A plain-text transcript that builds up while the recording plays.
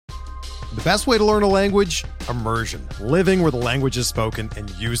The best way to learn a language? Immersion. Living where the language is spoken and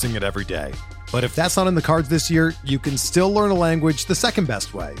using it every day. But if that's not in the cards this year, you can still learn a language the second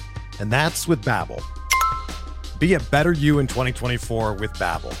best way, and that's with Babbel. Be a better you in 2024 with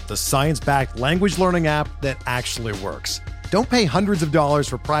Babbel, the science-backed language learning app that actually works. Don't pay hundreds of dollars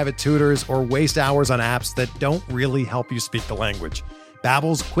for private tutors or waste hours on apps that don't really help you speak the language.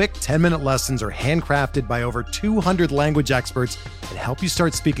 Babbel's quick 10-minute lessons are handcrafted by over 200 language experts and help you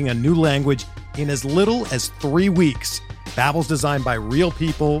start speaking a new language in as little as 3 weeks. Babbel's designed by real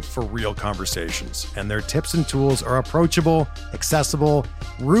people for real conversations, and their tips and tools are approachable, accessible,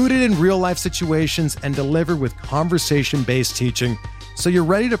 rooted in real-life situations, and delivered with conversation-based teaching, so you're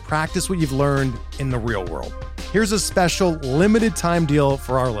ready to practice what you've learned in the real world. Here's a special limited-time deal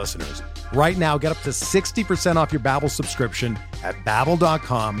for our listeners. Right now, get up to 60% off your Babbel subscription at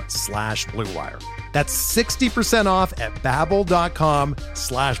babbel.com/Blue Wire. That's 60% off at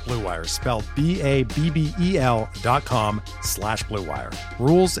babbel.com/Blue Wire, spelled BABBEL.com/Blue Wire.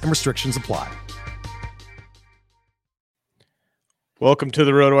 Rules and restrictions apply. Welcome to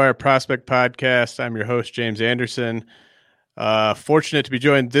the RotoWire Prospect Podcast. I'm your host, James Anderson. Fortunate to be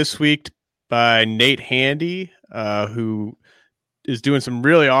joined this week by Nate Handy, who is doing some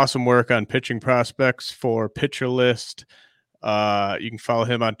really awesome work on pitching prospects for Pitcher List. You can follow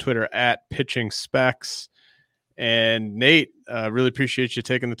him on Twitter at Pitching Specs. And Nate, really appreciate you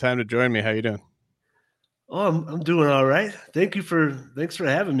taking the time to join me. How you doing? Oh, I'm doing all right. Thanks for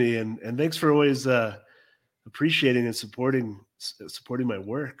having me, and thanks for always appreciating and supporting my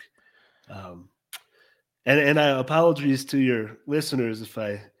work. And I apologies to your listeners if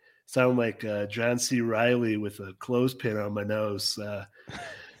I sound like John C. Reilly with a clothespin on my nose. I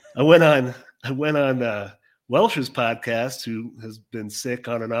went on Welsh's podcast, who has been sick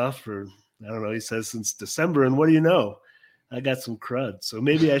on and off for, I don't know, he says since December. And what do you know? I got some crud. So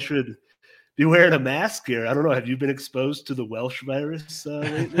maybe I should be wearing a mask here. I don't know. Have you been exposed to the Welsh virus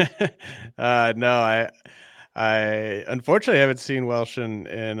lately? No, I unfortunately haven't seen Welsh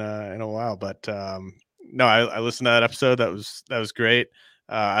in a while, but no, I listened to that episode. That was great.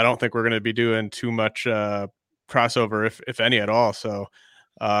 I don't think we're going to be doing too much crossover, if any at all. So,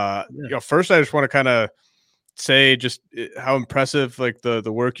 first I just want to kind of say just how impressive like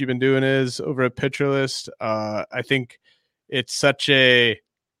the work you've been doing is over at Pitcher List. I think it's such a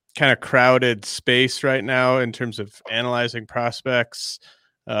kind of crowded space right now in terms of analyzing prospects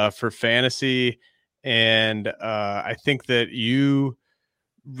for fantasy. And I think that you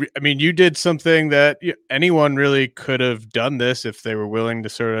did something that anyone really could have done this if they were willing to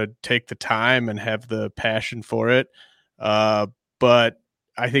sort of take the time and have the passion for it. But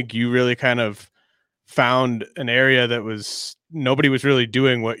I think you really kind of found an area that nobody was really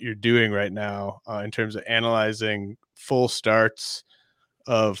doing what you're doing right now in terms of analyzing full starts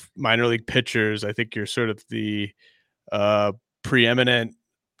of minor league pitchers. I think you're sort of the preeminent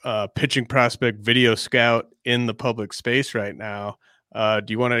pitching prospect video scout in the public space right now. Do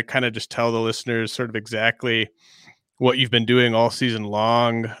you want to kind of just tell the listeners sort of exactly what you've been doing all season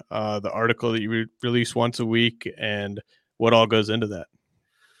long, the article that you release once a week, and what all goes into that?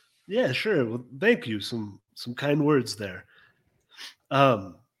 Yeah, sure. Well, thank you. Some kind words there.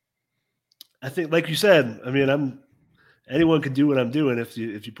 I think, like you said, anyone can do what I'm doing if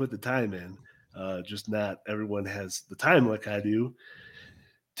you put the time in. Just not everyone has the time like I do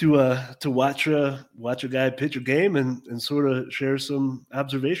to watch a guy pitch a game and sort of share some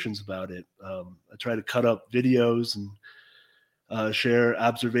observations about it. I try to cut up videos and share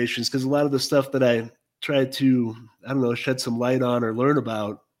observations, because a lot of the stuff that I try to, shed some light on or learn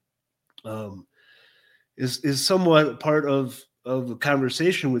about is somewhat part of a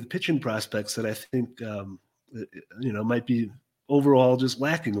conversation with pitching prospects that I think might be overall just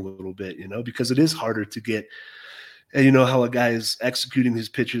lacking a little bit, because it is harder to get. And how a guy is executing his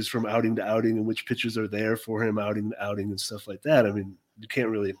pitches from outing to outing and which pitches are there for him outing to outing and stuff like that. You can't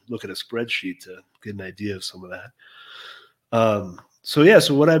really look at a spreadsheet to get an idea of some of that.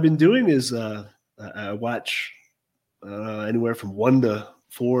 So what I've been doing is I watch anywhere from 1 to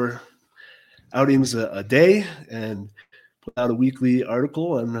 4 outings a day and put out a weekly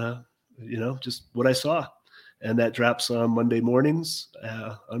article on, just what I saw. And that drops on Monday mornings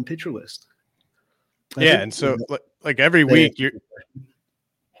on Pitcher List. And so like every week you're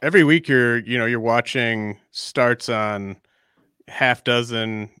watching starts on half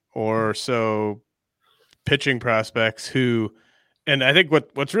dozen or so pitching prospects who, and I think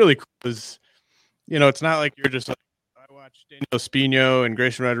what's really cool is, it's not like you're just like, I watched Daniel Espino and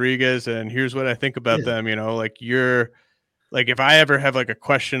Grayson Rodriguez and here's what I think about them, like you're like, if I ever have like a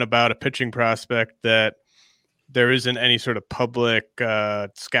question about a pitching prospect that there isn't any sort of public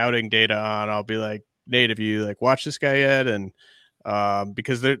scouting data on, I'll be like, Nate, have you like watched this guy yet? And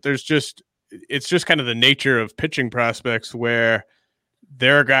because there's just, it's just kind of the nature of pitching prospects where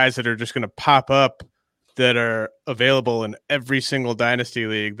there are guys that are just going to pop up that are available in every single dynasty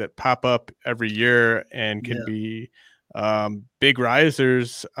league, that pop up every year and can be big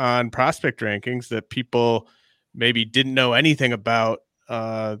risers on prospect rankings that people maybe didn't know anything about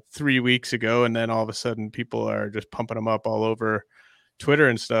 3 weeks ago. And then all of a sudden people are just pumping them up all over Twitter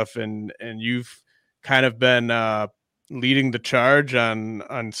and stuff. And you've kind of been leading the charge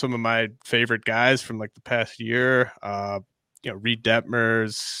on some of my favorite guys from like the past year. Reed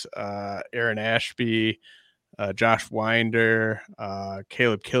Detmers, Aaron Ashby, Josh Winder,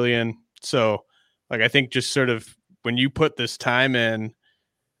 Caleb Killian. So like, I think just sort of when you put this time in,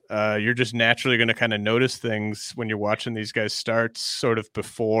 you're just naturally going to kind of notice things when you're watching these guys start sort of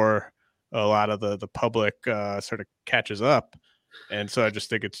before a lot of the public sort of catches up. And so I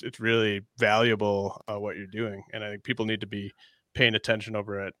just think it's really valuable what you're doing. And I think people need to be paying attention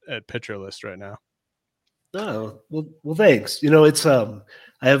over at Pitcher List right now. Oh, well, thanks. It's I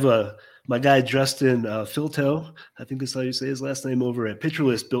have my guy Justin Filto, I think that's how you say his last name, over at Pitcher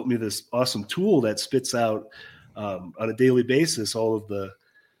List, built me this awesome tool that spits out on a daily basis all of the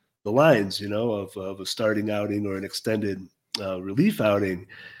lines, of a starting outing or an extended relief outing.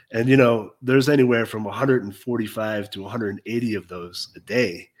 And, there's anywhere from 145 to 180 of those a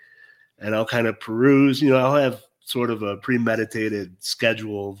day. And I'll kind of peruse, I'll have sort of a premeditated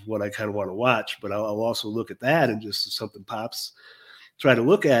schedule of what I kind of want to watch, but I'll also look at that, and just if something pops, try to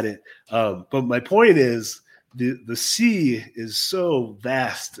look at it. But my point is the sea is so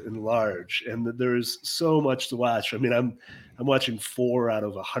vast and large, and there's so much to watch. I mean, I'm watching 4 out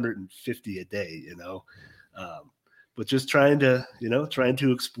of 150 a day, but just trying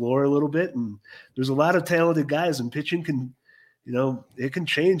to explore a little bit. And there's a lot of talented guys, and pitching can, it can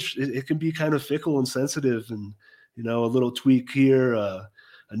change. It can be kind of fickle and sensitive, and, a little tweak here, a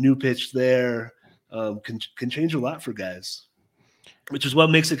new pitch there, can change a lot for guys, which is what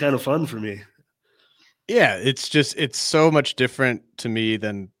makes it kind of fun for me. Yeah, it's so much different to me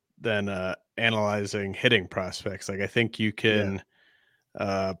than analyzing hitting prospects. Like, I think you can,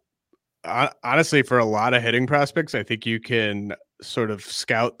 honestly, for a lot of hitting prospects, I think you can sort of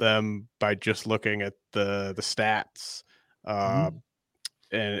scout them by just looking at the stats.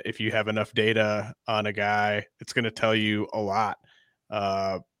 And if you have enough data on a guy, it's going to tell you a lot.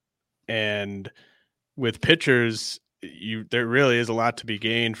 And with pitchers, there really is a lot to be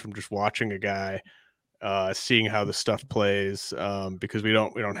gained from just watching a guy, seeing how the stuff plays, because we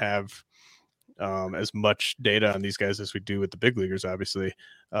don't have as much data on these guys as we do with the big leaguers, obviously.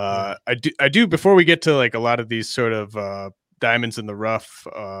 I do before we get to like a lot of these sort of diamonds in the rough,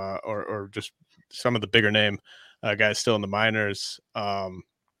 or just some of the bigger name guys still in the minors.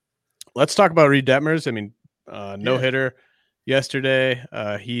 Let's talk about Reed Detmers. I mean, no hitter yesterday.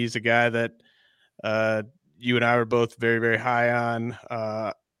 He's a guy that you and I were both very, very high on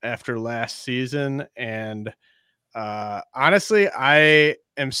after last season. And honestly, I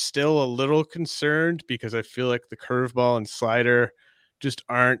am still a little concerned because I feel like the curveball and slider just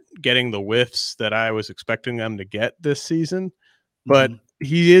aren't getting the whiffs that I was expecting them to get this season. But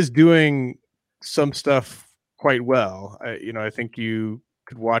he is doing some stuff quite well. I think you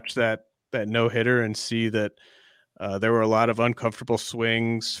could watch that no hitter and see that there were a lot of uncomfortable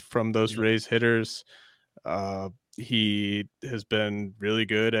swings from those Rays hitters. He has been really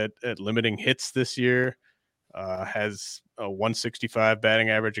good at limiting hits this year. Has a 165 batting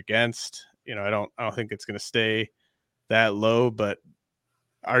average against. I don't think it's going to stay that low. But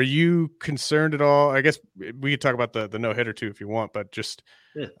are you concerned at all? I guess we could talk about the no hitter too if you want. But just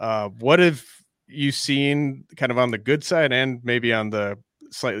what have you seen kind of on the good side and maybe on the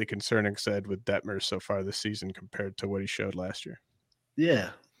slightly concerning side with Detmers so far this season compared to what he showed last year? Yeah.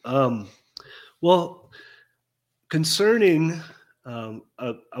 Well, concerning, I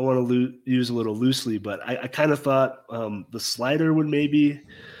want to use a little loosely, but I kind of thought the slider would maybe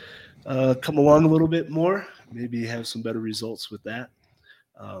come along a little bit more, maybe have some better results with that.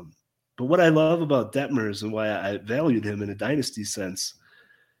 But what I love about Detmers and why I valued him in a dynasty sense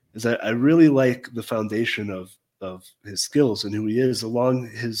is I really like the foundation of his skills and who he is along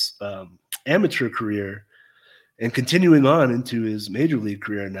his amateur career and continuing on into his major league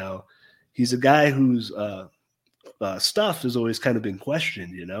career now. He's a guy whose stuff has always kind of been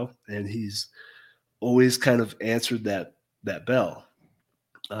questioned, and he's always kind of answered that bell.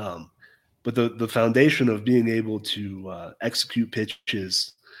 But the foundation of being able to execute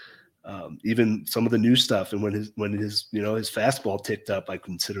pitches, even some of the new stuff, and when his his fastball ticked up, I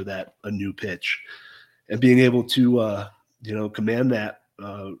consider that a new pitch. being able to command that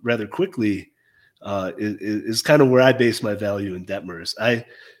rather quickly is kind of where I base my value in Detmers.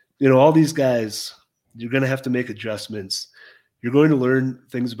 All these guys, you're going to have to make adjustments. You're going to learn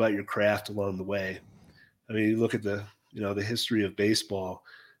things about your craft along the way. I mean, you look at the history of baseball.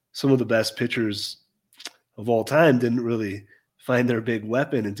 Some of the best pitchers of all time didn't really find their big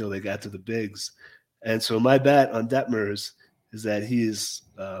weapon until they got to the bigs. And so my bet on Detmers is that he is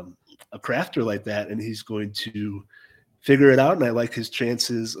a crafter like that, and he's going to figure it out. And I like his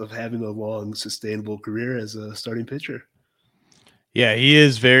chances of having a long, sustainable career as a starting pitcher. Yeah, he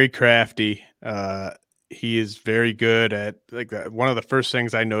is very crafty. He is very good at one of the first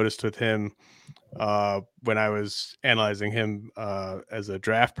things I noticed with him when I was analyzing him as a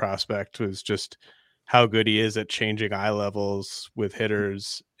draft prospect was just how good he is at changing eye levels with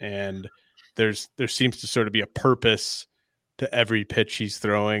hitters. And there seems to sort of be a purpose to every pitch he's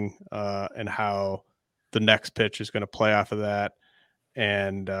throwing and how the next pitch is going to play off of that.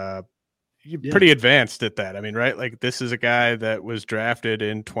 And you're pretty advanced at that. I mean, right? Like, this is a guy that was drafted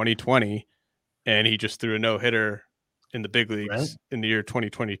in 2020 and he just threw a no-hitter in the big leagues in the year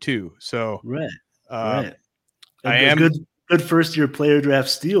 2022. So right. I am good first year player draft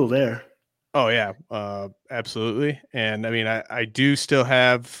steal there. Oh yeah, absolutely. And I mean, I do still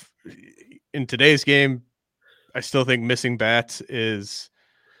have in today's game, I still think missing bats is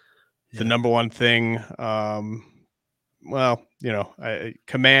the number one thing. Command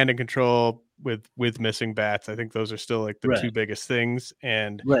and control with missing bats. I think those are still like the two biggest things.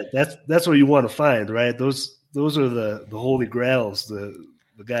 And that's what you want to find, right? Those are the holy grails, the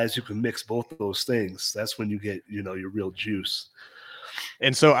guys who can mix both of those things. That's when you get, your real juice.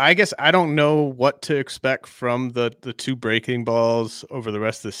 And so I guess I don't know what to expect from the two breaking balls over the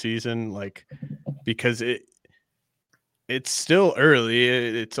rest of the season, because it's still early.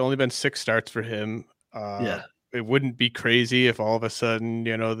 It's only been 6 starts for him. It wouldn't be crazy if all of a sudden,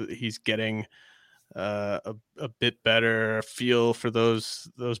 he's getting a bit better feel for those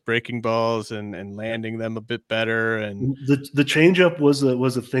breaking balls and landing them a bit better. And the changeup was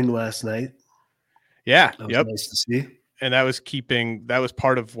a thing last night. Yeah. That was nice to see. And that was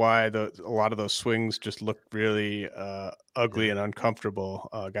part of why a lot of those swings just looked really ugly and uncomfortable.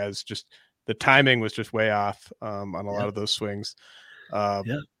 Guys, just the timing was just way off on a lot of those swings. But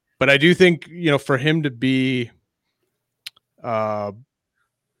I do think, for him to be,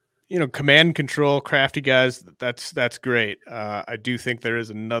 command control, crafty guys, that's great. I do think there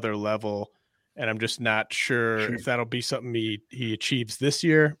is another level, and I'm just not sure if that'll be something he achieves this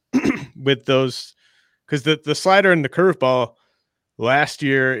year with those. Because the slider and the curveball last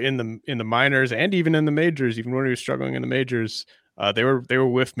year in the minors and even in the majors, even when he was struggling in the majors, they were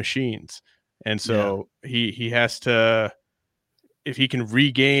whiff machines, and so he has to, if he can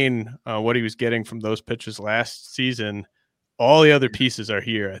regain what he was getting from those pitches last season, all the other pieces are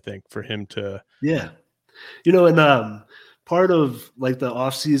here, I think, for him to. Yeah, and part of like the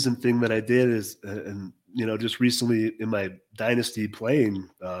off-season thing that I did is, and just recently in my dynasty playing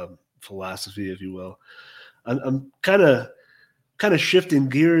philosophy, if you will, I'm kind of shifting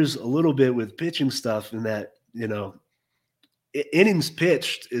gears a little bit with pitching stuff, in that innings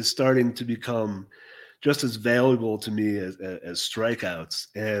pitched is starting to become just as valuable to me as strikeouts,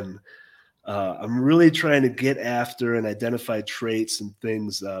 and I'm really trying to get after and identify traits and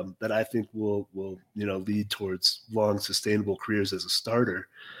things that I think will lead towards long, sustainable careers as a starter.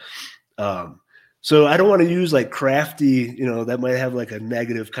 So I don't want to use like crafty, that might have like a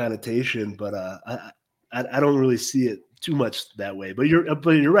negative connotation, but I don't really see it too much that way. But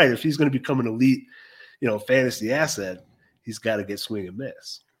you're right. If he's going to become an elite, fantasy asset, he's got to get swing and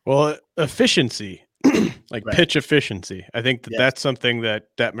miss. Well, efficiency, pitch efficiency. I think that's something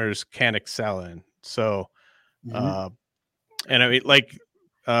that Detmers can excel in. So, and I mean,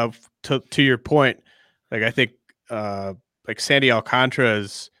 to your point, I think Sandy Alcantara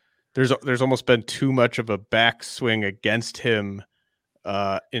there's almost been too much of a backswing against him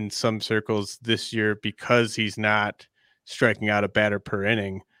in some circles this year because he's not striking out a batter per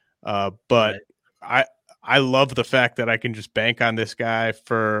inning. But I love the fact that I can just bank on this guy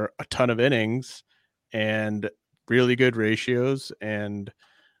for a ton of innings and really good ratios. And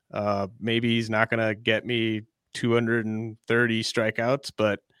maybe he's not going to get me 230 strikeouts,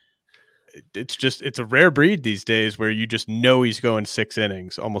 but it's a rare breed these days where you just know he's going 6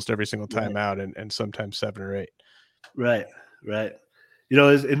 innings almost every single time out, and sometimes 7 or 8. Right.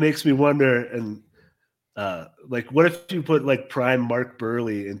 It makes me wonder, and what if you put like prime Mark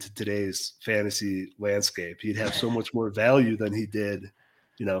Burley into today's fantasy landscape? He'd have so much more value than he did,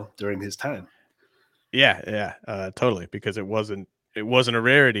 during his time. Yeah, totally. Because it wasn't it wasn't a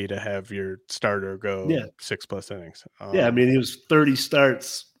rarity to have your starter go Yeah. 6+ innings. Yeah, I mean, he was 30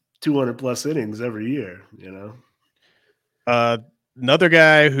 starts, 200 plus innings every year, you know. Another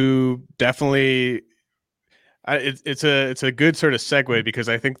guy who definitely it's a good sort of segue, because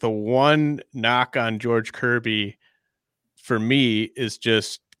I think the one knock on George Kirby for me is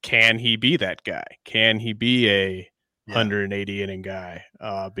just, can he be that guy? Can he be a 180 inning guy?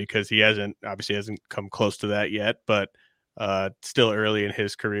 Because he obviously hasn't come close to that yet, but still early in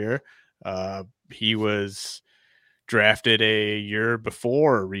his career. He was drafted a year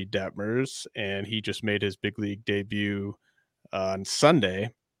before Reed Detmers, and he just made his big league debut on Sunday.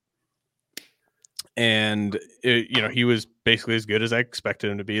 And he was basically as good as I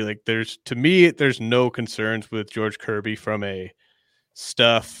expected him to be. Like, there's no concerns with George Kirby from a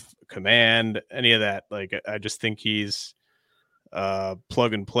stuff, command, any of that. Like, I just think he's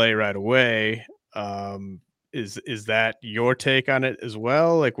plug and play right away. Is that your take on it as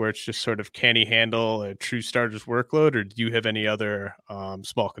well? Like, where it's just sort of, can he handle a true starter's workload, or do you have any other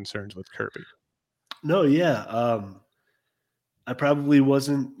small concerns with Kirby? No, yeah. I probably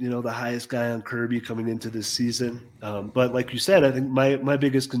wasn't, the highest guy on Kirby coming into this season. But like you said, I think my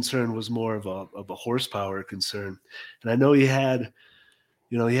biggest concern was more of a horsepower concern. And I know he had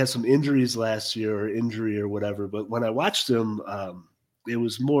some injuries last year, or injury or whatever. But when I watched him, it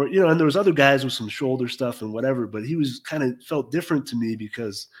was more, and there was other guys with some shoulder stuff and whatever, but he was kind of felt different to me,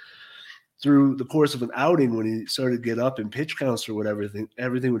 because through the course of an outing, when he started to get up in pitch counts or whatever,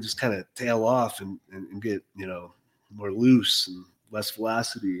 everything would just kind of tail off and get, more loose and less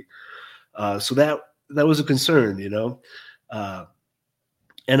velocity. So that was a concern, and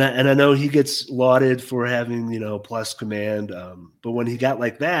I know he gets lauded for having, plus command. But when he got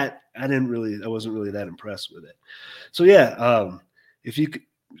like that, I wasn't really that impressed with it. So yeah, if he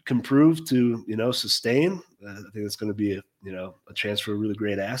can prove to, sustain, I think it's going to be a chance for a really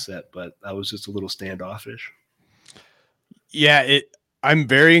great asset, but I was just a little standoffish. Yeah, I'm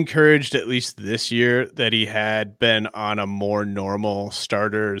very encouraged, at least this year, that he had been on a more normal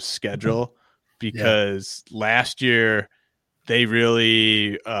starter's schedule, because last year they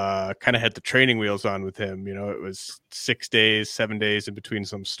really kind of had the training wheels on with him. It was 6 days, 7 days in between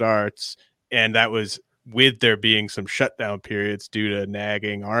some starts, and that was with there being some shutdown periods due to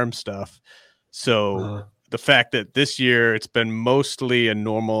nagging arm stuff. So the fact that this year it's been mostly a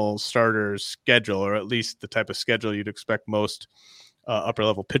normal starter's schedule, or at least the type of schedule you'd expect most upper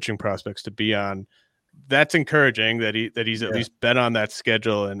level pitching prospects to be on, that's encouraging that he's at least been on that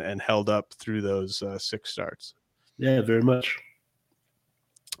schedule and held up through those 6 starts. Yeah, very much.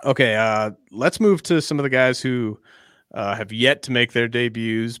 Okay, let's move to some of the guys who have yet to make their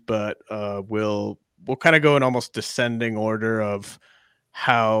debuts, but we'll kind of go in almost descending order of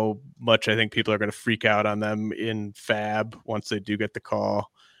how much I think people are going to freak out on them in Fab once they do get the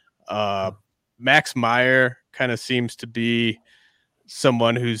call. Max Meyer kind of seems to be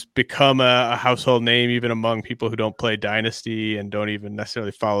someone who's become a household name, even among people who don't play Dynasty and don't even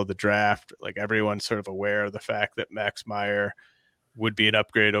necessarily follow the draft. Like, everyone's sort of aware of the fact that Max Meyer would be an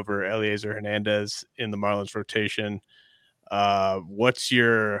upgrade over Eliezer Hernandez in the Marlins rotation. What's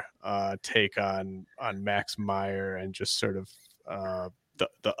your take on Max Meyer, and just sort of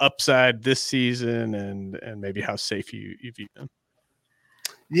the upside this season, and maybe how safe you view him?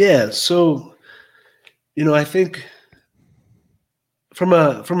 Yeah, so I think from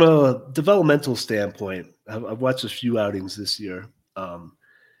a developmental standpoint, I've watched a few outings this year.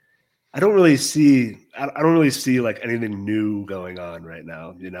 I don't really see like anything new going on right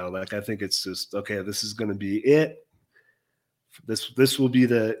now. Like, I think it's just, okay, this is going to be it. This will be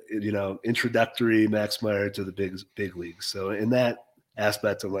the introductory Max Meyer to the big leagues. So in that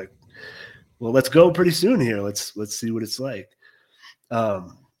aspect, I'm like, well, let's go pretty soon here. Let's see what it's like.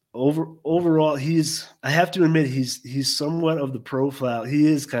 Overall, I have to admit, he's somewhat of the profile. He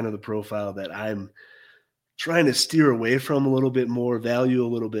is kind of the profile that I'm trying to steer away from a little bit more, value a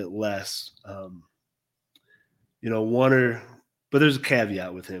little bit less. But there's a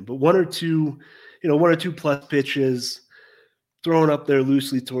caveat with him. But one or two plus pitches thrown up there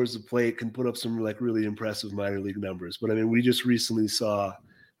loosely towards the plate can put up some like really impressive minor league numbers. But I mean, we just recently saw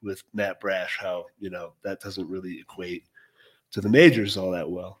with Matt Brash how that doesn't really equate to the majors all that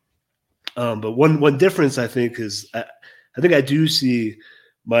well. But one difference, I think, is I think I do see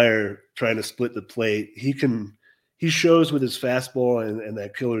Meyer trying to split the plate. He shows with his fastball and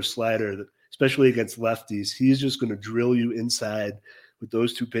that killer slider that, especially against lefties, he's just going to drill you inside with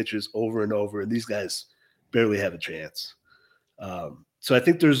those 2 pitches over and over, and these guys barely have a chance. So I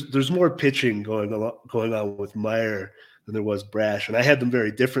think there's more pitching going on with Meyer there was Brash. And I had them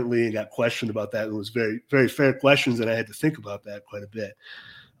very differently and got questioned about that. It was very, very fair questions, and I had to think about that quite a bit.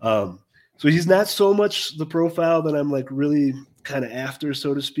 So he's not so much the profile that I'm like really kind of after,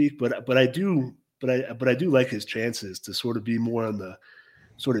 so to speak, but I do like his chances to sort of be more on the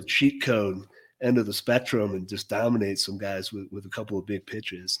sort of cheat code end of the spectrum and just dominate some guys with a couple of big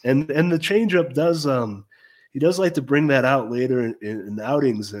pitches. And the changeup does he does like to bring that out later in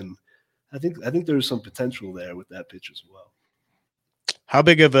outings, and I think there's some potential there with that pitch as well. How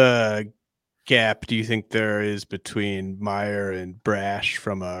big of a gap do you think there is between Meyer and Brash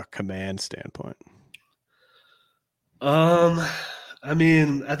from a command standpoint? I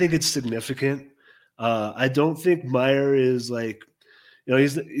mean, I think it's significant. I don't think Meyer is like, you know,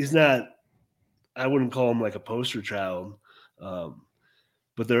 he's not, I wouldn't call him like a poster child.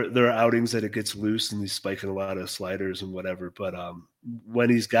 But there are outings that it gets loose and he's spiking a lot of sliders and whatever. But when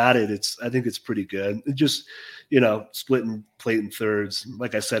he's got it, I think it's pretty good. It just, you know, splitting plate and thirds.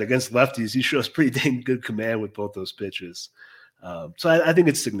 Like I said, against lefties, he shows pretty dang good command with both those pitches. So I think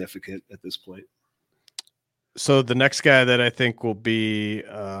it's significant at this point. So the next guy that I think will be,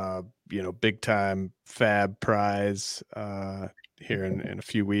 big time fab prize here in a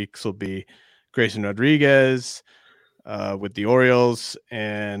few weeks will be Grayson Rodriguez with the Orioles.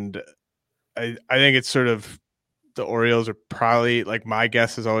 And I think it's sort of the Orioles are probably, like, my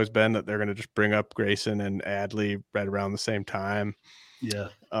guess has always been that they're going to just bring up Grayson and Adley right around the same time. Yeah.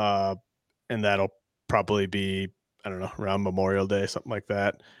 And that'll probably be, I don't know, around Memorial Day, something like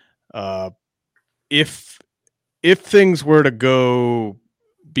that. If things were to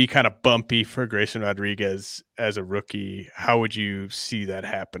be kind of bumpy for Grayson Rodriguez as a rookie, how would you see that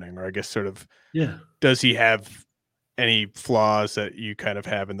happening? Or I guess sort of, does he have any flaws that you kind of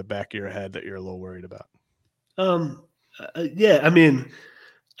have in the back of your head that you're a little worried about? Yeah, I mean,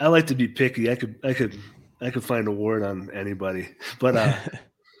 I like to be picky. I could find a word on anybody, but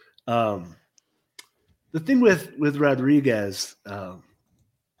the thing with Rodriguez, I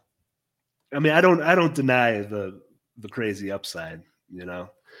mean, I don't deny the crazy upside, you know.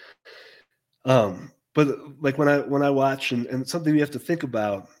 But like when I watch and something you have to think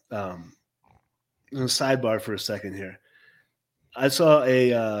about, sidebar for a second here. I saw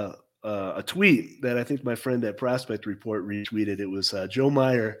a tweet that I think my friend at Prospect Report retweeted. It was Joe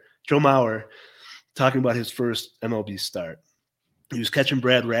Mauer talking about his first MLB start. He was catching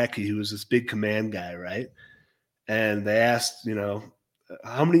Brad Radke, who was this big command guy, right? And they asked, you know,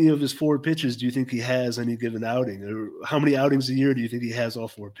 how many of his 4 pitches do you think he has any given outing? Or how many outings a year do you think he has all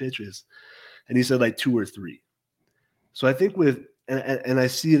 4 pitches? And he said like 2 or 3. So I think and I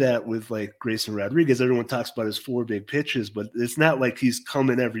see that with like Grayson Rodriguez, everyone talks about his 4 big pitches, but it's not like he's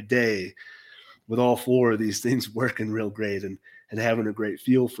coming every day with all 4 of these things working real great and having a great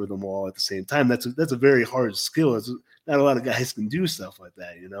feel for them all at the same time. That's a very hard skill. It's not a lot of guys can do stuff like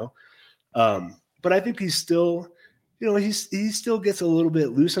that, you know? But I think he's still, you know, he still gets a little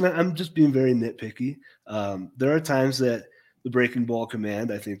bit loose, and I'm just being very nitpicky. There are times that the breaking ball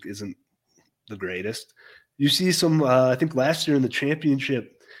command, I think, isn't the greatest. You see some, I think last year in the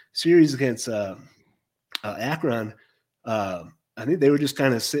championship series against Akron, I think they were just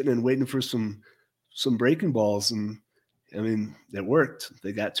kind of sitting and waiting for some breaking balls, and I mean, it worked.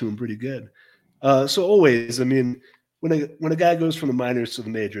 They got to him pretty good. So always, I mean, when a guy goes from the minors to the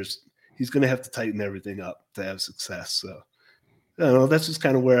majors, he's going to have to tighten everything up to have success. So I don't know. That's just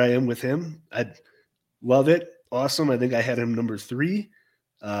kind of where I am with him. I love it. Awesome. I think I had him number 3.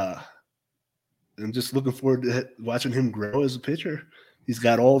 I'm just looking forward to watching him grow as a pitcher. He's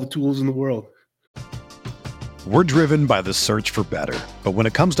got all the tools in the world. We're driven by the search for better. But when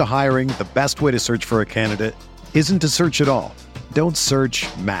it comes to hiring, the best way to search for a candidate isn't to search at all. Don't search,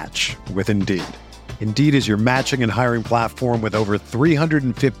 match with Indeed. Indeed is your matching and hiring platform with over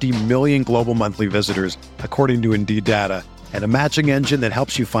 350 million global monthly visitors, according to Indeed data, and a matching engine that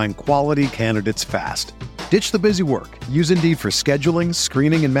helps you find quality candidates fast. Ditch the busy work. Use Indeed for scheduling,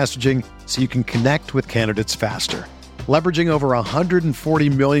 screening, and messaging so you can connect with candidates faster. Leveraging over 140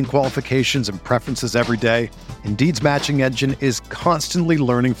 million qualifications and preferences every day, Indeed's matching engine is constantly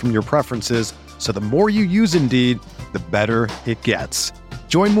learning from your preferences, so the more you use Indeed, the better it gets.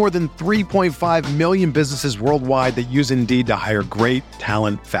 Join more than 3.5 million businesses worldwide that use Indeed to hire great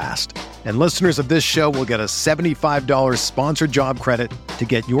talent fast. And listeners of this show will get a $75 sponsored job credit to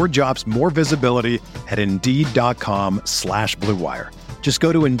get your jobs more visibility at Indeed.com/Blue Wire. Just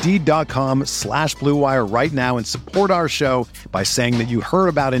go to Indeed.com/Blue Wire right now and support our show by saying that you heard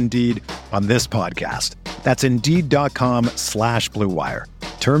about Indeed on this podcast. That's Indeed.com/Blue Wire.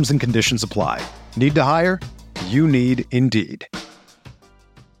 Terms and conditions apply. Need to hire? You need Indeed.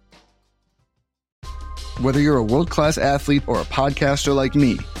 Whether you're a world-class athlete or a podcaster like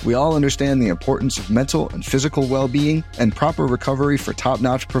me, we all understand the importance of mental and physical well-being and proper recovery for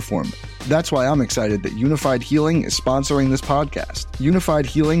top-notch performance. That's why I'm excited that Unified Healing is sponsoring this podcast. Unified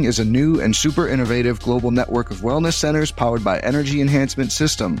Healing is a new and super innovative global network of wellness centers powered by Energy Enhancement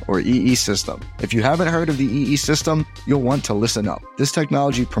System, or EE System. If you haven't heard of the EE System, you'll want to listen up. This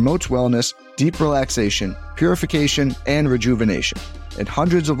technology promotes wellness, deep relaxation, purification, and rejuvenation. In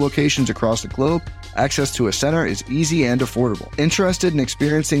hundreds of locations across the globe, access to a center is easy and affordable. Interested in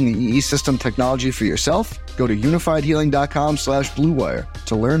experiencing the EE System technology for yourself? Go to unifiedhealing.com/bluewire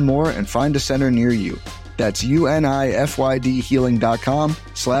to learn more and find a center near you. That's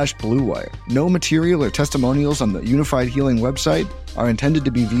unifydhealing.com/bluewire. No material or testimonials on the Unified Healing website are intended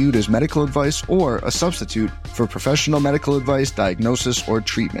to be viewed as medical advice or a substitute for professional medical advice, diagnosis, or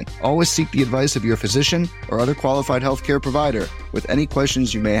treatment. Always seek the advice of your physician or other qualified healthcare provider with any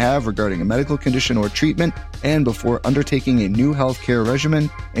questions you may have regarding a medical condition or treatment and before undertaking a new healthcare regimen,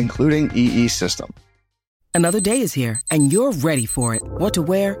 including EE System. Another day is here, and you're ready for it. What to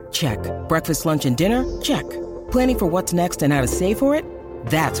wear? Check. Breakfast, lunch, and dinner? Check. Planning for what's next and how to save for it?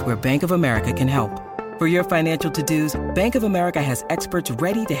 That's where Bank of America can help. For your financial to-dos, Bank of America has experts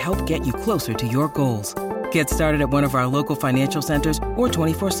ready to help get you closer to your goals. Get started at one of our local financial centers or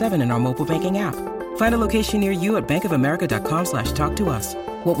 24/7 in our mobile banking app. Find a location near you at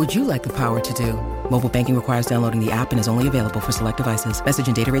bankofamerica.com/talktous. What would you like the power to do? Mobile banking requires downloading the app and is only available for select devices. Message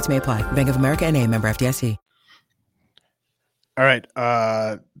and data rates may apply. Bank of America NA, member FDIC. All right.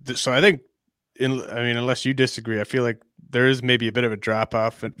 So I think, unless you disagree, I feel like there is maybe a bit of a drop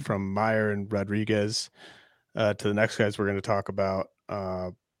off from Meyer and Rodriguez to the next guys we're going to talk about.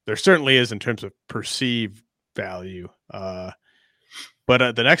 There certainly is in terms of perceived value.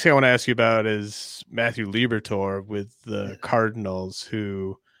 But the next thing I want to ask you about is Matthew Liberatore with the Cardinals,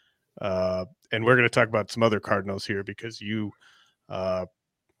 who, and we're going to talk about some other Cardinals here because you have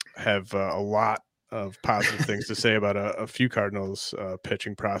a lot of positive things to say about a few Cardinals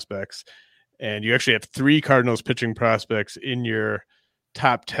pitching prospects. And you actually have 3 Cardinals pitching prospects in your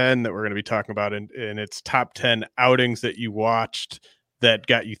top 10 that we're going to be talking about. And it's top 10 outings that you watched that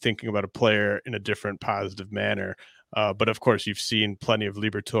got you thinking about a player in a different positive manner. But of course, you've seen plenty of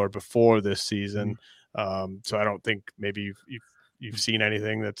Liberatore before this season. So I don't think maybe you've seen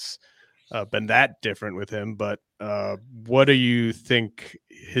anything that's been that different with him. But what do you think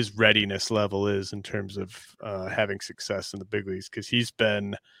his readiness level is in terms of having success in the big leagues? Because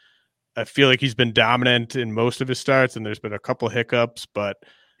I feel like he's been dominant in most of his starts, and there's been a couple hiccups, but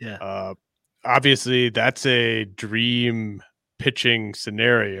obviously that's a dream pitching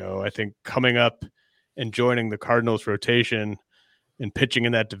scenario. I think coming up and joining the Cardinals rotation and pitching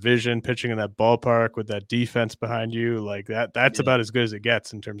in that division, pitching in that ballpark with that defense behind you, like that's about as good as it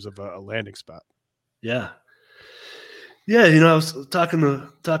gets in terms of a landing spot. Yeah. Yeah, I was talking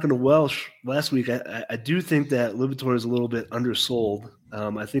to Welsh last week. I do think that Liberatore is a little bit undersold.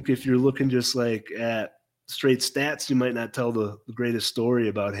 I think if you're looking just like at straight stats, you might not tell the greatest story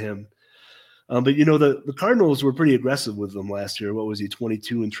about him. But the Cardinals were pretty aggressive with him last year. What was he,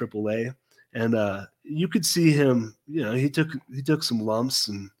 22 in AAA? And you could see him. He took some lumps,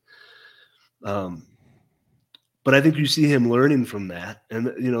 and but I think you see him learning from that. And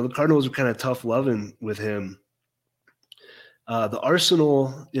the Cardinals are kind of tough loving with him. The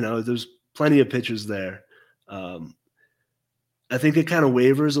arsenal, there's plenty of pitches there. I think it kind of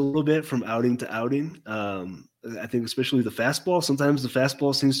wavers a little bit from outing to outing. I think especially the fastball. Sometimes the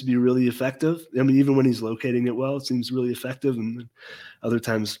fastball seems to be really effective. I mean, even when he's locating it well, it seems really effective, and other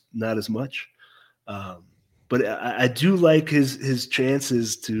times not as much. But I do like his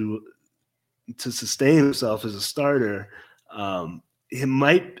chances to sustain himself as a starter. I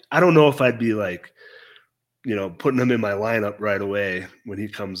don't know if I'd be like, putting him in my lineup right away when he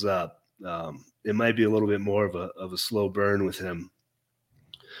comes up. It might be a little bit more of a slow burn with him.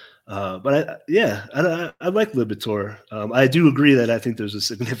 But I like Liberatore. I do agree that I think there's a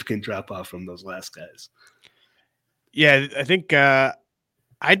significant drop off from those last guys. Yeah, I think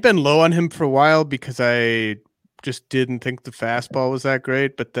I'd been low on him for a while because I just didn't think the fastball was that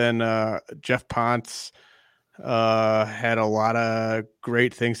great. But then Jeff Ponce had a lot of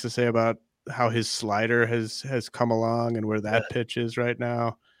great things to say about how his slider has come along and where that pitch is right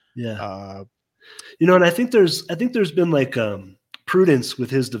now. Yeah. And I think there's been like prudence with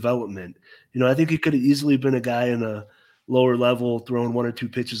his development. I think he could have easily been a guy in a lower level, throwing 1 or 2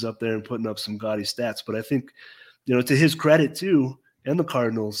 pitches up there and putting up some gaudy stats. But I think, to his credit too, and the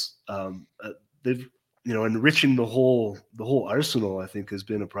Cardinals, they've, enriching the whole arsenal, I think, has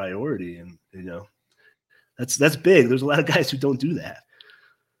been a priority. And, that's big. There's a lot of guys who don't do that.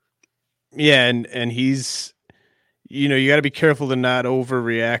 Yeah, and he's, you got to be careful to not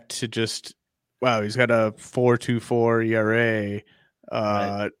overreact to just, wow, he's got a 4.24 ERA.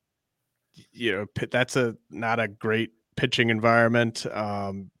 Right. That's not a great pitching environment.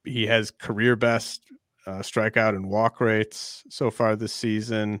 He has career best strikeout and walk rates so far this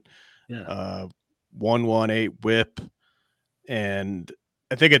season. Yeah. 1.18 WHIP, and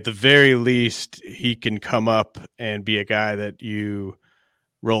I think at the very least he can come up and be a guy that you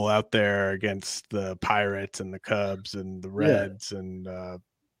roll out there against the Pirates and the Cubs and the Reds. And, I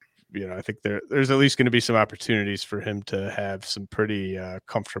think there's at least going to be some opportunities for him to have some pretty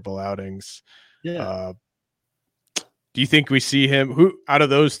comfortable outings. Yeah. Do you think we see him, who out of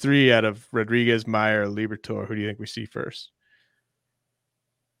those three, out of Rodriguez, Meyer, Liberatore, who do you think we see first?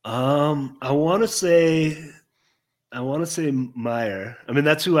 I want to say Meyer. I mean,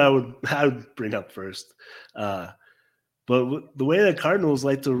 that's who I would bring up first. But the way that Cardinals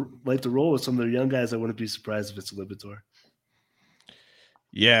like to roll with some of their young guys, I wouldn't be surprised if it's Liberatore.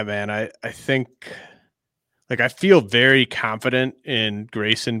 Yeah, man. I think, I feel very confident in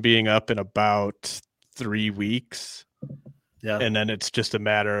Grayson being up in about 3 weeks. Yeah. And then it's just a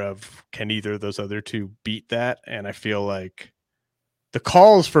matter of, can either of those other two beat that? And I feel like the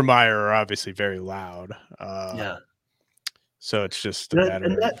calls for Meyer are obviously very loud. Yeah. So it's just a matter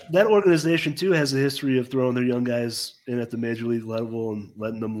of that organization too has a history of throwing their young guys in at the major league level and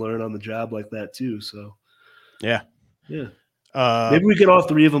letting them learn on the job like that too. So yeah. Maybe we get all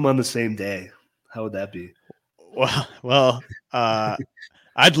three of them on the same day. How would that be? Well,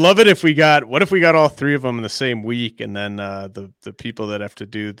 I'd love it if we got all three of them in the same week, and then the people that have to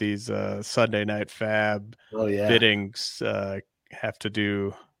do these Sunday night fab biddings have to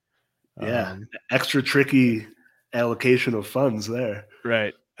do extra tricky allocation of funds there.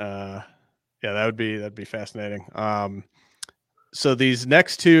 Right. That'd be fascinating. So these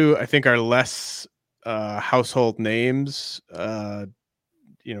next two I think are less household names,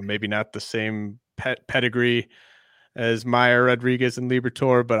 maybe not the same pedigree as Meyer, Rodriguez, and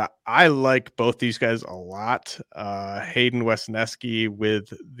Liberatore, but I like both these guys a lot. Hayden Wesneski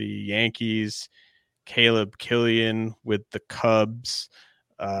with the Yankees, Caleb Killian with the Cubs.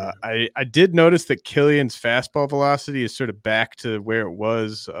 I did notice that Killian's fastball velocity is sort of back to where it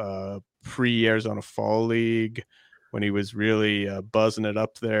was pre-Arizona Fall League, when he was really buzzing it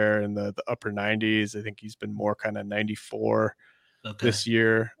up there in the upper 90s. I think he's been more kind of 94 this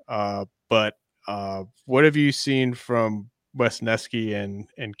year. But what have you seen from Wesneski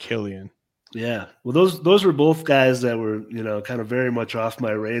and Killian? Yeah, well, those were both guys that were, kind of very much off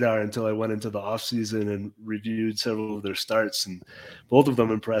my radar until I went into the offseason and reviewed several of their starts, and both of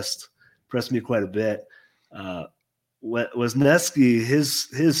them impressed me quite a bit. Wesneski,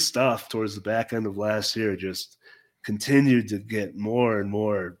 his stuff towards the back end of last year just continued to get more and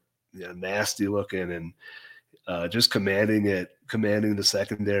more nasty looking, and just commanding the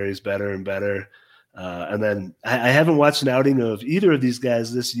secondaries better and better. And then I haven't watched an outing of either of these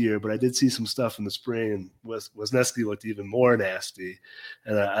guys this year, but I did see some stuff in the spring, and Wesneski looked even more nasty.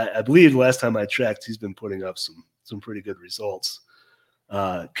 And I believe the last time I checked, he's been putting up some pretty good results.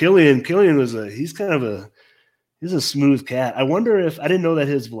 Killian he's a smooth cat. I wonder if, I didn't know that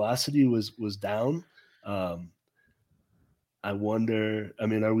his velocity was down. I wonder,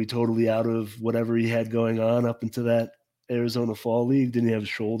 are we totally out of whatever he had going on up into that Arizona Fall League? Didn't he have a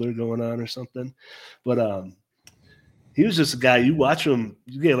shoulder going on or something? But he was just a guy, you watch him,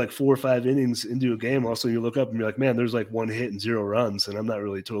 you get like 4 or 5 innings into a game, also you look up and you're like, man, there's like 1 hit and 0 runs, and I'm not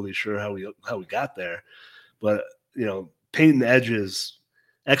really totally sure how we got there. But painting edges,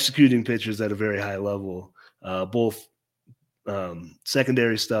 executing pitches at a very high level, both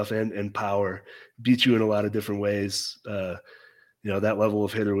secondary stuff and power, beat you in a lot of different ways. That level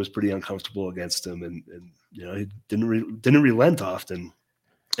of hitter was pretty uncomfortable against him, and he didn't relent often.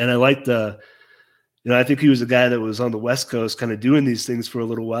 And I liked I think he was a guy that was on the West Coast kind of doing these things for a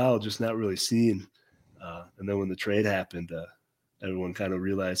little while, just not really seen. And then when the trade happened, everyone kind of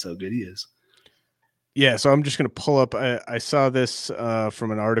realized how good he is. Yeah, so I'm just going to pull up. I saw this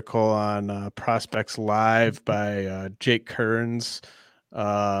from an article on Prospects Live by Jake Kearns,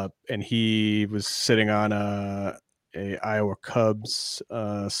 and he was sitting on a Iowa Cubs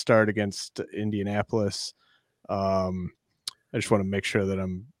start against Indianapolis. I just want to make sure that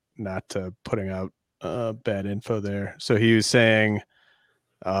I'm not putting out bad info there. So he was saying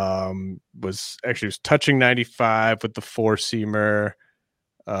was touching 95 with the 4-seamer.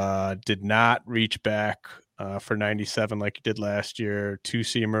 Did not reach back for 97 like he did last year.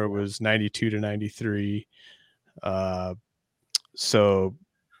 2-seamer was 92 to 93. So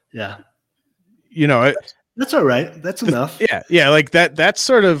yeah, that's all right. That's enough. Yeah. Like that's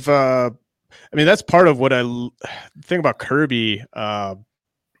sort of I mean, that's part of what I think about Kirby.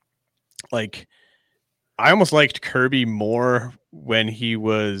 Like, I almost liked Kirby more when he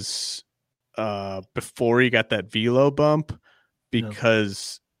was before he got that velo bump,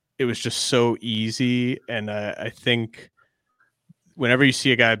 because it was just so easy. And I think whenever you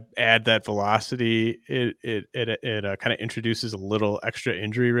see a guy add that velocity, it kind of introduces a little extra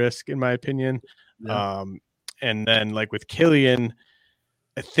injury risk, in my opinion. Yeah. And then like with Killian,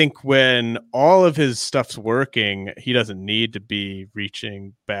 I think when all of his stuff's working, he doesn't need to be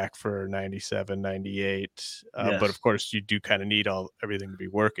reaching back for 97, 98. But of course, you do kind of need everything to be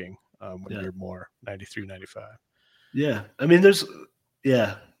working when you're more 93, 95. Yeah. I mean,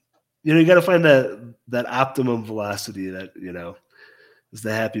 you got to find that optimum velocity that, is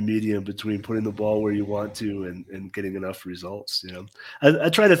the happy medium between putting the ball where you want to and getting enough results. I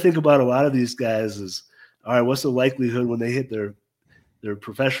try to think about a lot of these guys as, all right, what's the likelihood when they hit their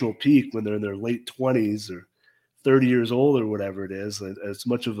professional peak when they're in their late 20s or 30 years old or whatever it is, as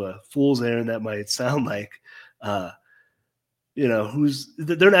much of a fool's errand that might sound like, they're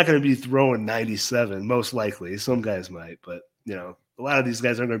not going to be throwing 97, most likely. Some guys might, but a lot of these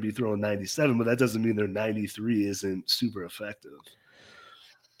guys aren't going to be throwing 97, but that doesn't mean their 93 isn't super effective.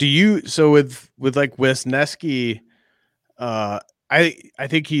 So with like Wisniewski, I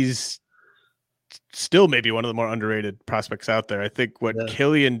think he's still maybe one of the more underrated prospects out there. I think what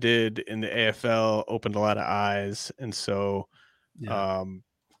Killian did in the AFL opened a lot of eyes. And so I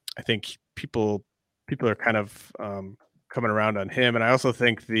think people are kind of coming around on him. And I also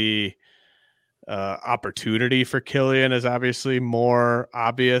think the opportunity for Killian is obviously more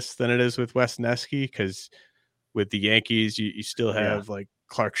obvious than it is with Wisniewski, because with the Yankees, you still have like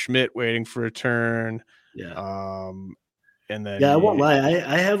Clark Schmidt waiting for a turn. And then I won't lie.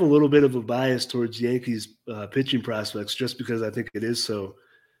 I have a little bit of a bias towards Yankees pitching prospects, just because I think it is so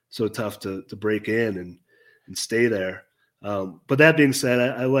tough to break in and stay there. But that being said,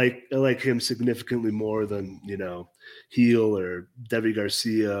 I like him significantly more than Heel or Debbie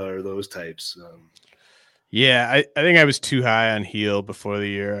Garcia or those types. I think I was too high on Heel before the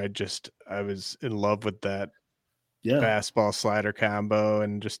year. I was in love with that fastball slider combo,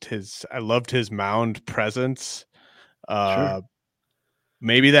 and just I loved his mound presence.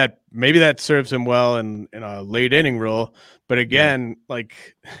 Maybe that serves him well in a late inning role, but again, like,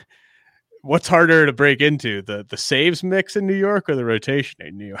 what's harder to break into, the saves mix in New York or the rotation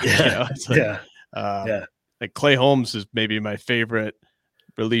in New York? Like Clay Holmes is maybe my favorite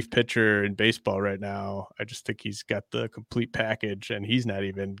relief pitcher in baseball right now. I just think he's got the complete package, and he's not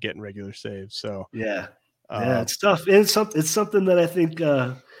even getting regular saves. So it's tough. And it's something that I think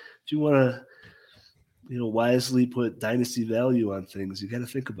if you want to wisely put dynasty value on things, you got to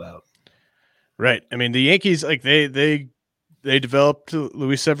think about. Right. I mean, the Yankees, like they developed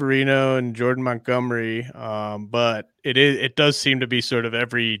Luis Severino and Jordan Montgomery, but it does seem to be sort of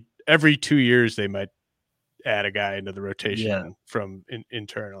every 2 years they might add a guy into the rotation from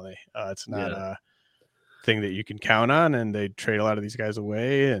internally. It's not a thing that you can count on, and they trade a lot of these guys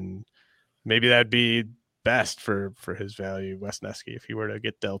away, and maybe that'd be best for his value, Wisniewski, if he were to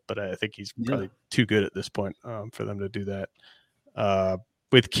get dealt, but I think he's probably too good at this point for them to do that.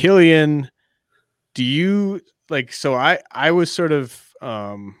 With Killian, do you like? So I was sort of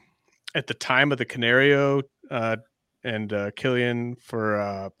at the time of the Canario and Killian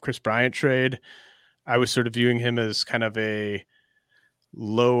for Chris Bryant trade, I was sort of viewing him as kind of a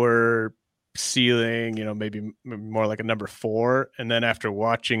lower ceiling, maybe more like a number 4. And then after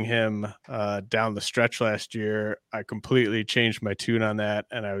watching him down the stretch last year, I completely changed my tune on that.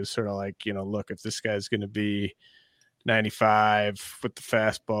 And I was sort of like, look, if this guy's going to be 95 with the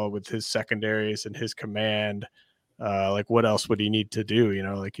fastball, with his secondaries and his command, like what else would he need to do?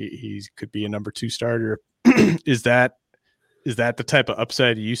 Like he could be a number 2 starter. Is that the type of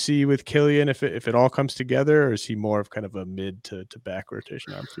upside you see with Killian if it all comes together, or is he more of kind of a mid to back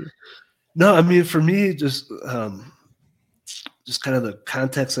rotation outfielder? No, I mean, for me, just kind of the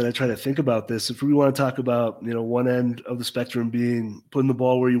context that I try to think about this. If we want to talk about, one end of the spectrum being putting the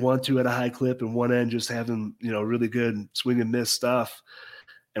ball where you want to at a high clip, and one end just having, really good swing and miss stuff,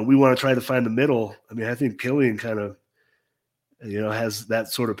 and we want to try to find the middle. I mean, I think Killian kind of, has that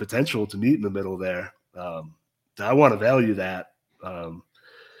sort of potential to meet in the middle there. I want to value that. And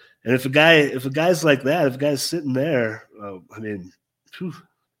if a guy's like that, if a guy's sitting there, I mean,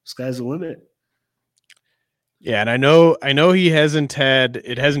 sky's the limit. Yeah, and I know it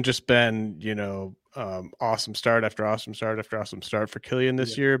hasn't just been, awesome start after awesome start after awesome start for Killian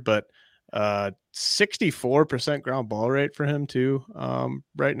this year, but 64% ground ball rate for him too,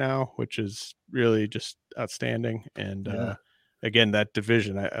 right now, which is really just outstanding. And again, that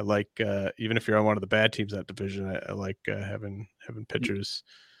division, I like, even if you're on one of the bad teams in that division, I like having pitchers.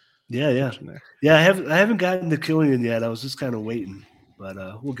 Yeah. There. Yeah, I haven't gotten to Killian yet. I was just kind of waiting, but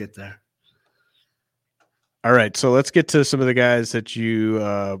we'll get there. All right, so let's get to some of the guys that you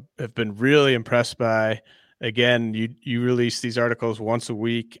have been really impressed by. Again, you release these articles once a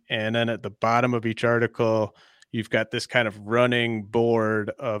week, and then at the bottom of each article, you've got this kind of running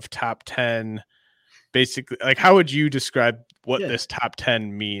board of top 10. Basically, like, how would you describe what this top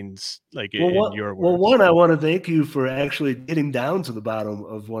 10 means, like, in your words? Well, one, I want to thank you for actually getting down to the bottom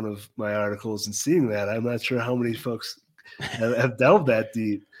of one of my articles and seeing that. I'm not sure how many folks have delved that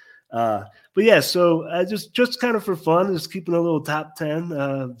deep. But yeah, so just kind of for fun, just keeping a little top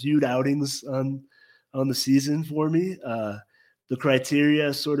 10 viewed outings on the season for me. The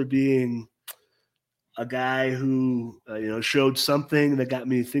criteria sort of being a guy who showed something that got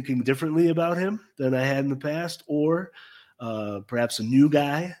me thinking differently about him than I had in the past, or perhaps a new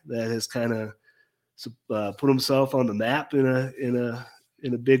guy that has kind of put himself on the map in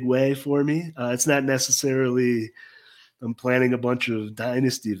a big way for me. It's not necessarily I'm planning a bunch of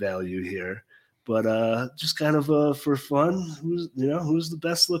dynasty value here, but just kind of for fun. Who's the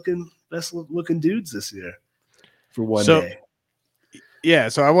best looking dudes this year for one day? Yeah,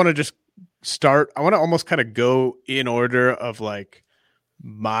 so I want to just start. I want to almost kind of go in order of like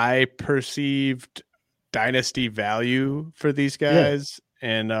my perceived dynasty value for these guys,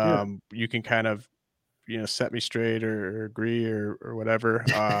 and you can kind of set me straight or agree or whatever.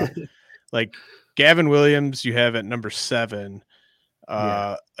 Like Gavin Williams, you have at number 7.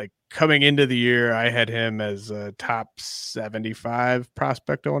 Like coming into the year, I had him as a top 75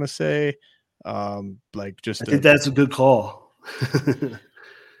 prospect, I want to say. Like just I think that's a good call.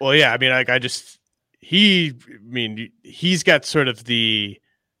 Well, yeah, I mean, like he's got sort of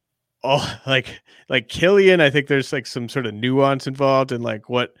like Killian. I think there's like some sort of nuance involved in like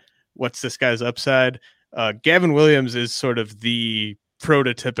what's this guy's upside. Gavin Williams is sort of the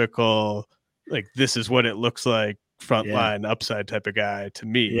prototypical, like, this is what it looks like, frontline upside type of guy to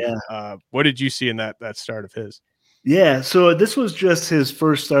me. What did you see in that start of his? Yeah, so this was just his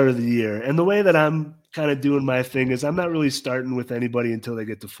first start of the year. And the way that I'm kind of doing my thing is I'm not really starting with anybody until they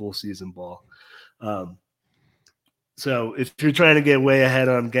get to full season ball. So if you're trying to get way ahead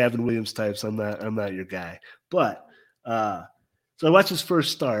on Gavin Williams types, I'm not your guy. But so I watched his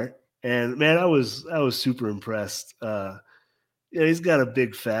first start, and man, I was super impressed. He's got a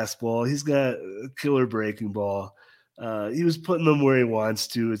big fastball. He's got a killer breaking ball. He was putting them where he wants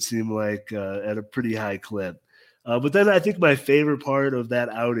to, it seemed like, at a pretty high clip. But then I think my favorite part of that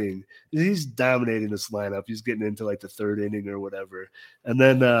outing is he's dominating this lineup. He's getting into like the third inning or whatever. And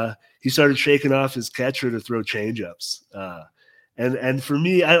then he started shaking off his catcher to throw changeups. And for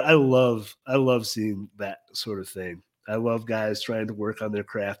me, I love seeing that sort of thing. I love guys trying to work on their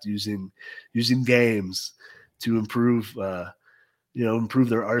craft using games to improve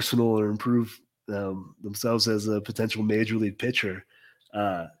their arsenal or improve themselves as a potential major league pitcher.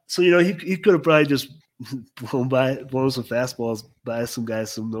 So he could have probably just blown some fastballs by some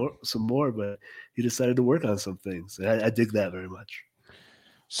guys some more, but he decided to work on some things. I dig that very much.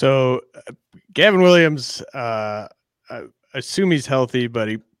 So Gavin Williams, I assume he's healthy, but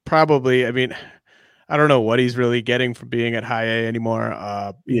he probably, I mean, I don't know what he's really getting from being at high A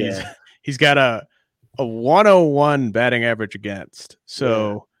anymore. He's got a 101 batting average against.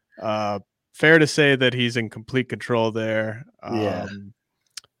 So fair to say that he's in complete control there.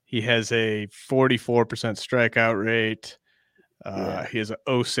 He has a 44% strikeout rate. He has a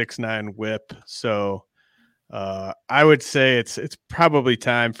 0.69 whip. So I would say it's probably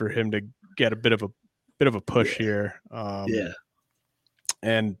time for him to get a bit of a push here.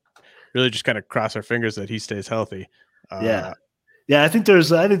 And really just kind of cross our fingers that he stays healthy. I think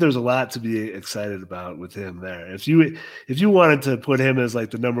there's a lot to be excited about with him there. If you wanted to put him as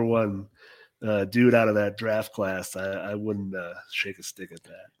like the number one dude out of that draft class, I wouldn't shake a stick at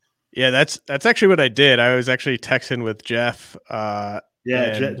that. Yeah, that's actually what I did. I was actually texting with Jeff.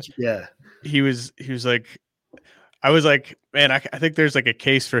 He was like, I was like, man, I think there's like a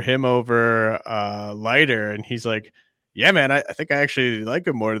case for him over Leiter, and he's like, yeah, man, I think I actually like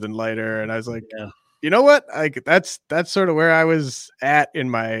him more than Leiter, and I was like, you know what, like that's sort of where I was at in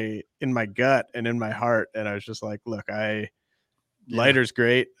my gut and in my heart, and I was just like, look, Leiter's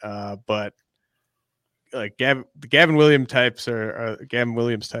great, but like Gavin Williams types are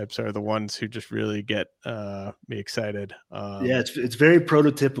the ones who just really get me excited. It's very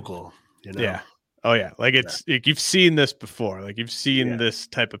prototypical, Yeah. Oh yeah. Like like you've seen this before. Like you've seen this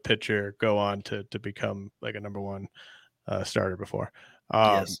type of pitcher go on to become like a number one starter before.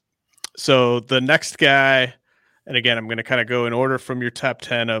 So the next guy And again, I'm going to kind of go in order from your top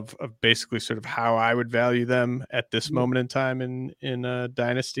 10 of basically sort of how I would value them at this moment in time in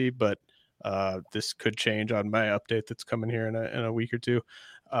Dynasty, but this could change on my update that's coming here in a week or two.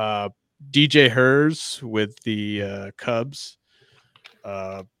 DJ Hers with the Cubs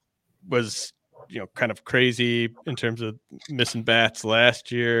was, kind of crazy in terms of missing bats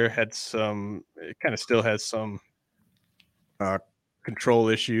last year. It kind of still has some control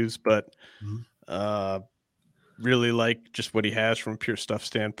issues, but really like just what he has from a pure stuff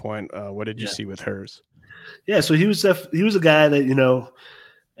standpoint. What did you see with Hers? Yeah, so he was a guy that,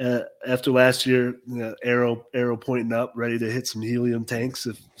 after last year, arrow pointing up, ready to hit some helium tanks